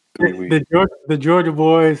mean, 3 weeks. The Georgia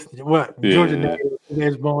boys, Georgia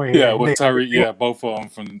natives born here. Yeah, with Tyreek, both of them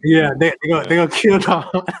from. Yeah, they gonna kill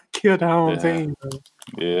the home team. Bro.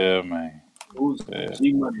 Yeah, man.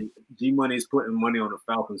 G Money is putting money on the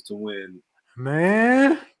Falcons to win.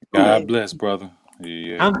 Man, God bless, brother.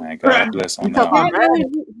 Yeah, man. God bless on that.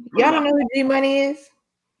 Y'all don't know who G Money is?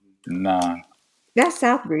 Nah. That's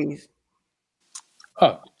South Breeze.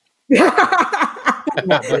 Oh. Yeah,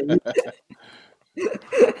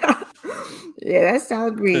 that's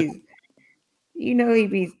South Breeze. He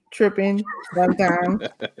be tripping sometimes.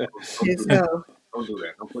 Don't do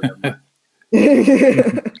that. Don't put that.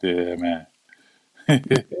 Yeah, man. Like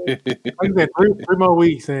I said, three more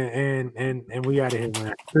weeks and we out of here,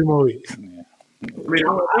 man. 3 more weeks. Yeah. I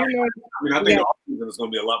think the offseason is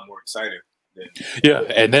going to be a lot more exciting. Yeah,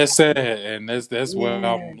 and that's sad, and that's where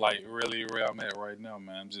I'm like really where I'm at right now,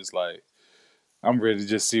 man. I'm just like I'm ready to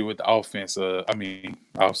just see what the offense,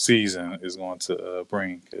 off season is going to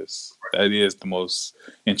bring, because that is the most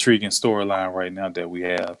intriguing storyline right now that we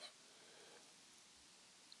have.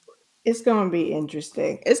 It's going to be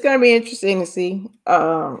interesting. It's going to be interesting to see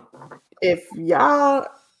if y'all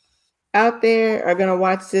out there are going to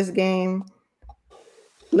watch this game.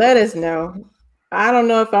 Let us know. I don't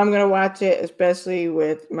know if I'm going to watch it, especially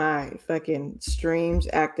with my fucking streams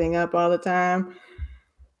acting up all the time.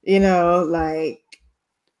 You know, like,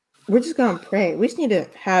 we're just going to pray. We just need to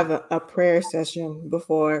have a prayer session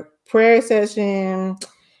before. Prayer session,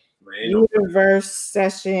 universe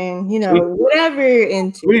session, you know, whatever you're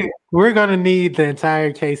into. We're going to need the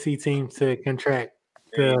entire KC team to contract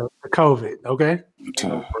the COVID, okay?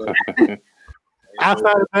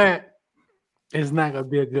 Outside of that, it's not going to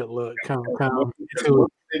be a good look.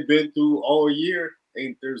 They've been through all year.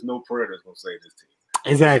 There's no prayer that's going to save this team.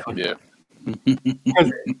 Exactly. Yeah.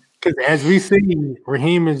 Because as we see,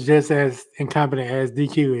 Raheem is just as incompetent as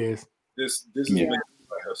DQ is. This has been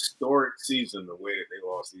a historic season the way that they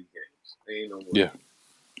lost these games. They ain't no way. Yeah.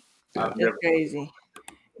 That's crazy.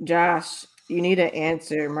 Josh, you need to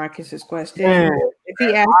answer Marcus's question. Yeah. If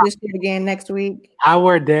he asks this shit again next week. I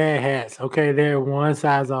wear dad hats, okay? They're one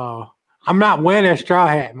size all. I'm not wearing that straw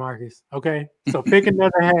hat, Marcus, okay? So pick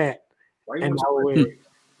another hat and I'll wear it.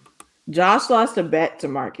 Josh lost a bet to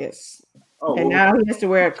Marcus. And now he has to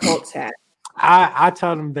wear a Colts hat. I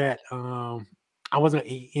told him that I wasn't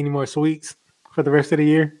going to eat any more sweets for the rest of the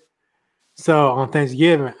year. So on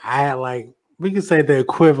Thanksgiving, I had we could say the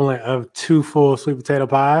equivalent of 2 full sweet potato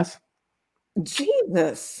pies.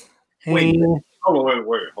 Jesus. Wait, hold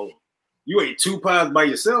on. You ate 2 pies by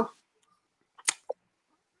yourself?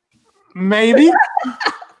 Maybe.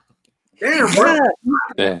 Damn, bro.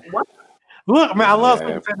 Yeah. Look, man, I love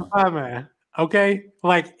sweet potato pie, man. Okay?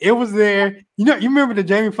 It was there. You remember the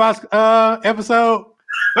Jamie Foxx episode?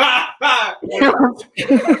 It was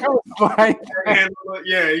like,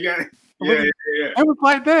 It was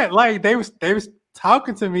like that. They was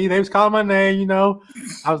talking to me. They was calling my name, I was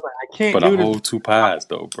like, I can't do this. But a whole 2 pies,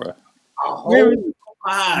 though, bro. A whole 2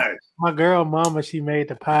 pies. My girl mama, she made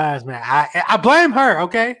the pies, man. I blame her,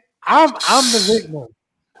 okay? I'm the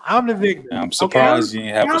victim. I'm surprised you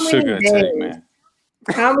didn't have a sugar attack, man.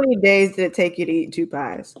 How many days did it take you to eat 2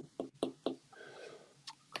 pies?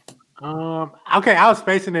 Okay, I was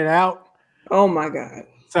spacing it out. Oh my God.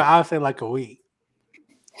 So I'll say a week.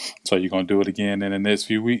 So you're gonna do it again in the next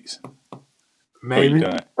few weeks? Maybe.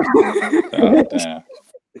 Done? Oh, damn.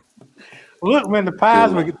 Look, man, the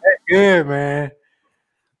pies were that good, man.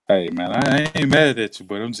 Hey, man, I ain't mad at you,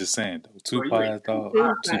 but I'm just saying, though. 2 pies, dog.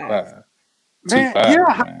 2 pies. Man, 2 pies,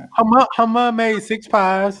 yeah, man. Her mom made 6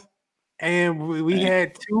 pies, and we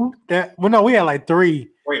had 2. We had 3.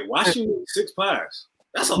 Wait, why she made 6 pies?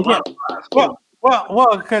 That's a lot of pies.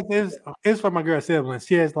 Well, because it's for my girl's siblings.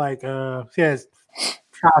 She has 5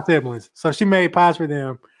 siblings, so she made pies for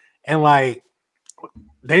them, and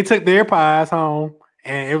they took their pies home,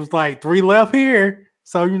 and it was 3 left here.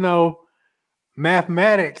 So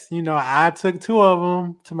mathematics. I took 2 of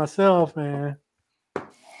them to myself, man.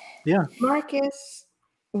 Yeah, Marcus,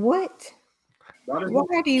 what?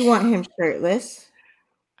 Why do you want him shirtless?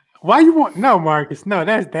 Why you want Marcus? No,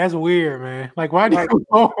 that's weird, man. Why do you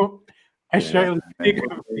want a shirtless nigga?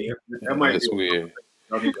 That might be weird.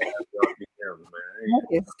 Marcus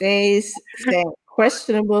stays saying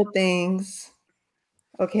questionable things.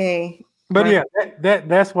 Okay. But yeah,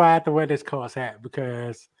 that's why I had to wear this Colts hat,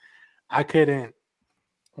 because I couldn't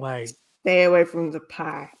stay away from the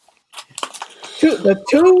pie. The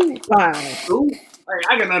 2 pies.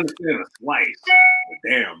 I can understand a slice. But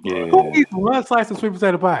damn, bro. Yeah. Who eats 1 slice of sweet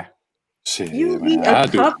potato pie? Shit, You man. eat a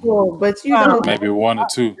couple, but you don't. Maybe 1 or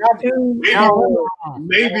 2.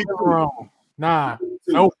 Maybe wrong. Nah.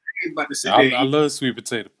 Nope. I love sweet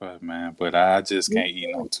potato pie, man, but I just can't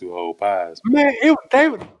eat no 2 whole pies. Man,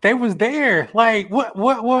 they was there. What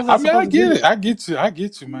was I? I mean, I get it. I get you,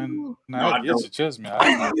 man. I get you. Trust me.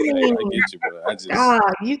 I get you, but I just.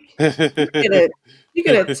 You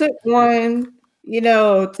could have took one,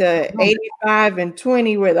 to 85 and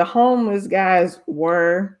 20 where the homeless guys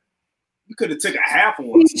were. You could have took a half of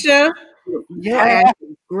one. Yeah,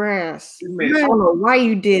 grass. I don't know why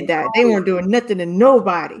you did that. They weren't doing nothing to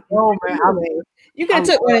nobody. Oh man, you could have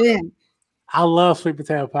took one of them. I love sweet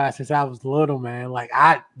potato pie since I was little, man.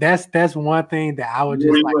 That's one thing that I would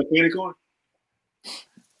just candy corn?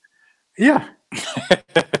 Yeah, I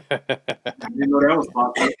didn't know that was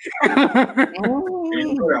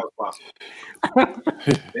possible.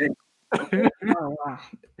 Oh, wow.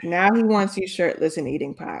 Now he wants you shirtless and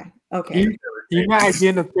eating pie. Okay. You're not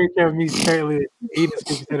getting a picture of me shirtless eating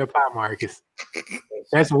sweet potato pie, Marcus.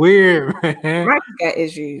 That's weird, man. Marcus got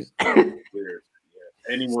issues. Weird. Yeah.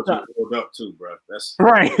 And he wants you to hold up too, bro. That's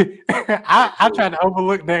right. I tried to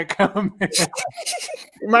overlook that comment.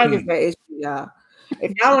 Marcus got issues, y'all.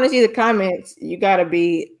 If y'all want to see the comments, you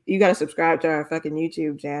gotta subscribe to our fucking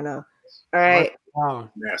YouTube channel. All right. Wow.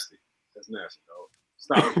 Nasty. That's nasty, dog.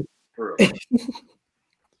 Stop it. For real.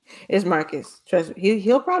 It's Marcus. Trust me.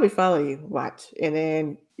 He'll probably follow you. Watch, and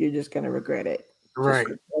then you're just gonna regret it. Right.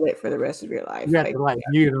 Just regret it for the rest of your life. You have to like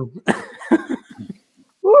you know.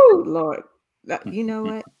 Woo, Lord. You know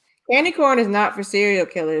what? Candy corn is not for serial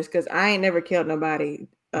killers because I ain't never killed nobody.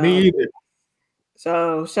 Me either.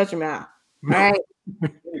 So shut your mouth. All right.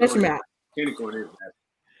 Shut your mouth. Candy corn is nasty.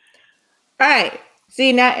 All right.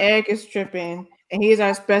 See, now Eric is tripping, and he's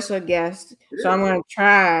our special guest. So I'm going to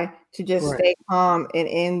try to just stay calm and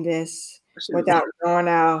end this without going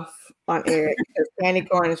off on Eric because candy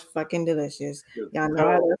corn is fucking delicious. Y'all know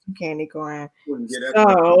I love some candy corn.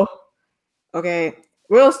 So, okay,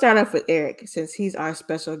 we'll start off with Eric since he's our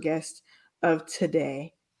special guest of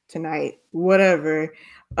tonight, whatever.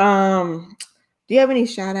 Do you have any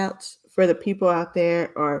shout outs for the people out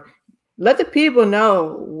there, or let the people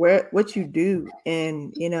know what you do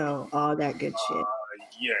and all that good shit?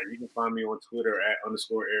 Yeah, you can find me on Twitter at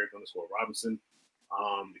 _Eric_Robinson.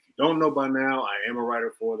 If you don't know by now, I am a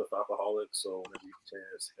writer for the Falcoholic, so whenever you get a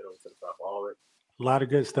chance, head over to the Falcoholic. A lot of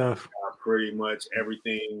good stuff. Pretty much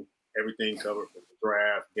everything covered from the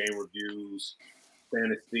draft, game reviews,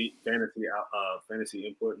 fantasy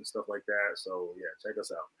input and stuff like that. So yeah, check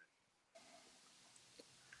us out,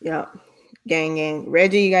 man. Yeah. Gang.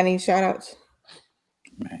 Reggie, you got any shout outs?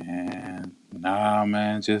 Man, nah,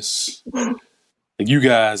 man. Just you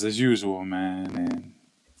guys as usual, man. And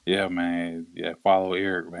yeah, man. Yeah, follow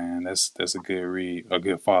Eric, man. That's a good read, a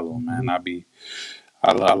good follow, man. I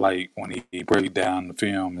like when he breaks down the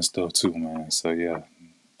film and stuff too, man. So yeah,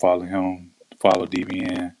 follow him. Follow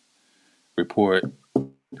DBN Report.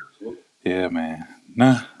 Yeah, man.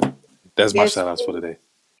 Nah, that's my shout outs for today.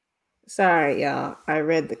 Sorry, y'all. I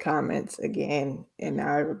read the comments again, and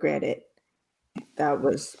now I regret it. That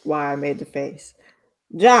was why I made the face.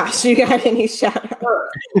 Josh, you got any shout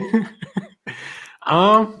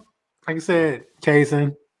outs? Like I said,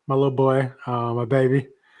 Jason, my little boy, my baby,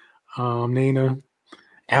 Nina,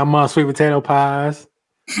 and my sweet potato pies.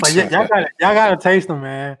 Like y'all gotta taste them,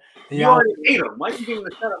 man. You already ate them. Why you giving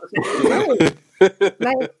a shout out?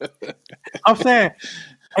 I'm saying.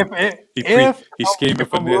 He's scheming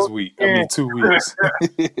for this week. 2 weeks.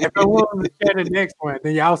 If I want to share the next one,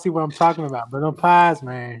 then y'all see what I'm talking about. But them pies,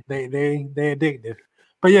 man, they addictive.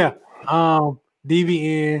 But yeah,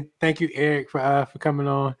 DVN, thank you, Eric, for coming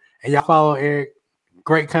on. And y'all follow Eric.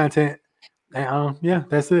 Great content. And yeah,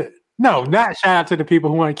 that's it. No, not shout out to the people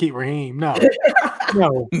who want to keep Raheem. No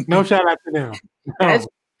shout out to them. No. That's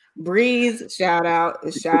Breeze shout out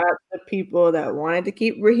to the people that wanted to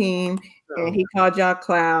keep Raheem, and he called y'all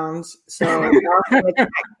clowns. So y'all can attack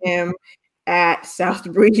him at South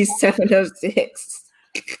Breeze 706.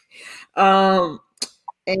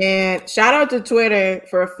 And shout out to Twitter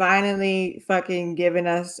for finally fucking giving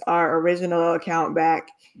us our original account back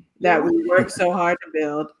that we worked so hard to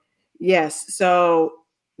build. Yes. So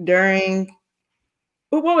during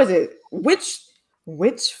what was it?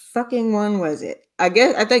 Which fucking one was it? I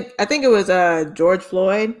think it was George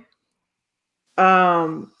Floyd.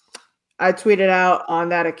 I tweeted out on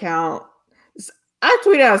that account. I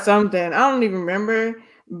tweeted out something. I don't even remember,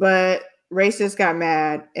 but racists got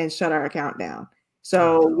mad and shut our account down.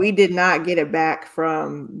 So we did not get it back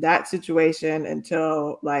from that situation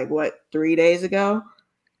until 3 days ago.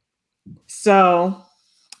 So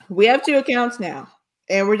we have 2 accounts now.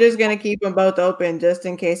 And we're just going to keep them both open just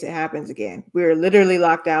in case it happens again. We were literally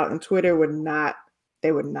locked out, and Twitter would not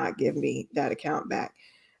give me that account back.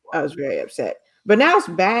 I was very upset. But now it's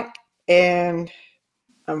back, and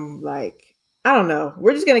I'm like, I don't know.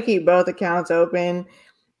 We're just going to keep both accounts open.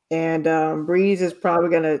 And Breeze is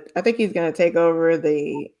probably I think he's going to take over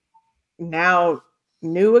the now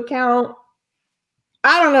new account.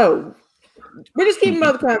 I don't know. We're just keeping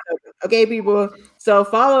both accounts open. Okay, people. So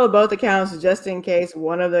follow both accounts just in case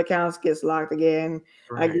one of the accounts gets locked again.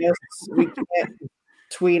 Right. I guess we can't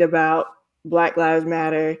tweet about Black Lives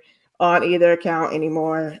Matter on either account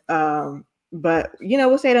anymore. But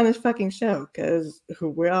we'll say it on this fucking show because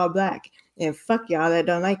we're all black and fuck y'all that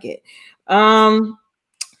don't like it. What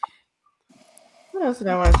else did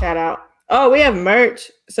I want to shout out? Oh, we have merch.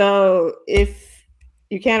 So if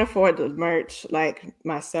you can't afford the merch, like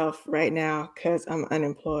myself right now, because I'm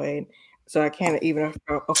unemployed, so I can't even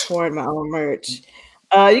afford my own merch.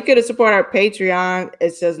 You could support our Patreon.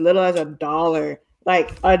 It's as little as $1,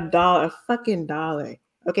 like $1, a fucking dollar.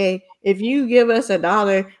 Okay, if you give us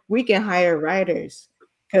 $1, we can hire writers.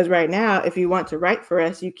 Because right now, if you want to write for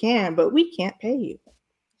us, you can, but we can't pay you.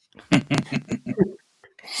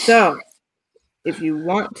 So if you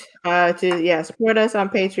want to support us on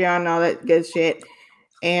Patreon and all that good shit.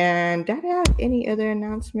 And did I have any other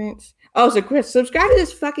announcements? Oh, so Chris, subscribe to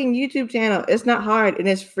this fucking YouTube channel. It's not hard and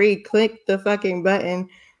it's free. Click the fucking button.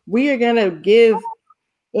 We are gonna give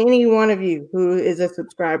any one of you who is a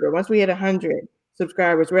subscriber. Once we hit 100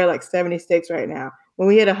 subscribers, we're at like 76 right now. When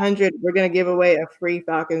we hit 100, we're gonna give away a free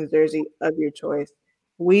Falcons jersey of your choice.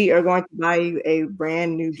 We are going to buy you a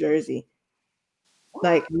brand new jersey.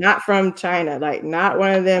 Like not from China, like not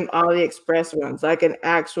one of them AliExpress ones, like an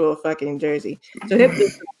actual fucking jersey. So hit the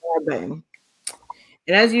subscribe button.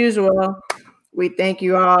 And as usual, we thank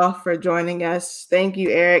you all for joining us. Thank you,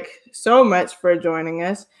 Eric, so much for joining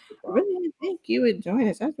us. I really didn't think you would join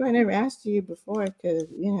us. That's why I never asked you before, because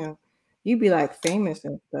you'd be like famous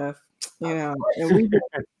and stuff, and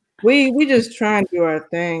we just try and do our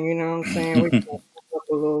thing, you know what I'm saying? We up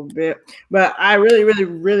a little bit, but I really, really,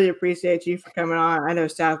 really appreciate you for coming on. I know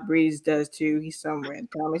South Breeze does too. He's somewhere in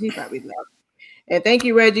the comments. He probably loves it. And thank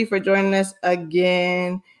you, Reggie, for joining us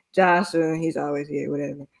again. Josh, he's always here,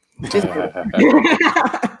 whatever.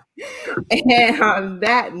 And on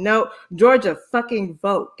that note, Georgia, fucking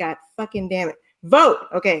vote. God fucking damn it. Vote.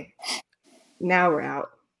 Okay. Now we're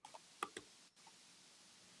out.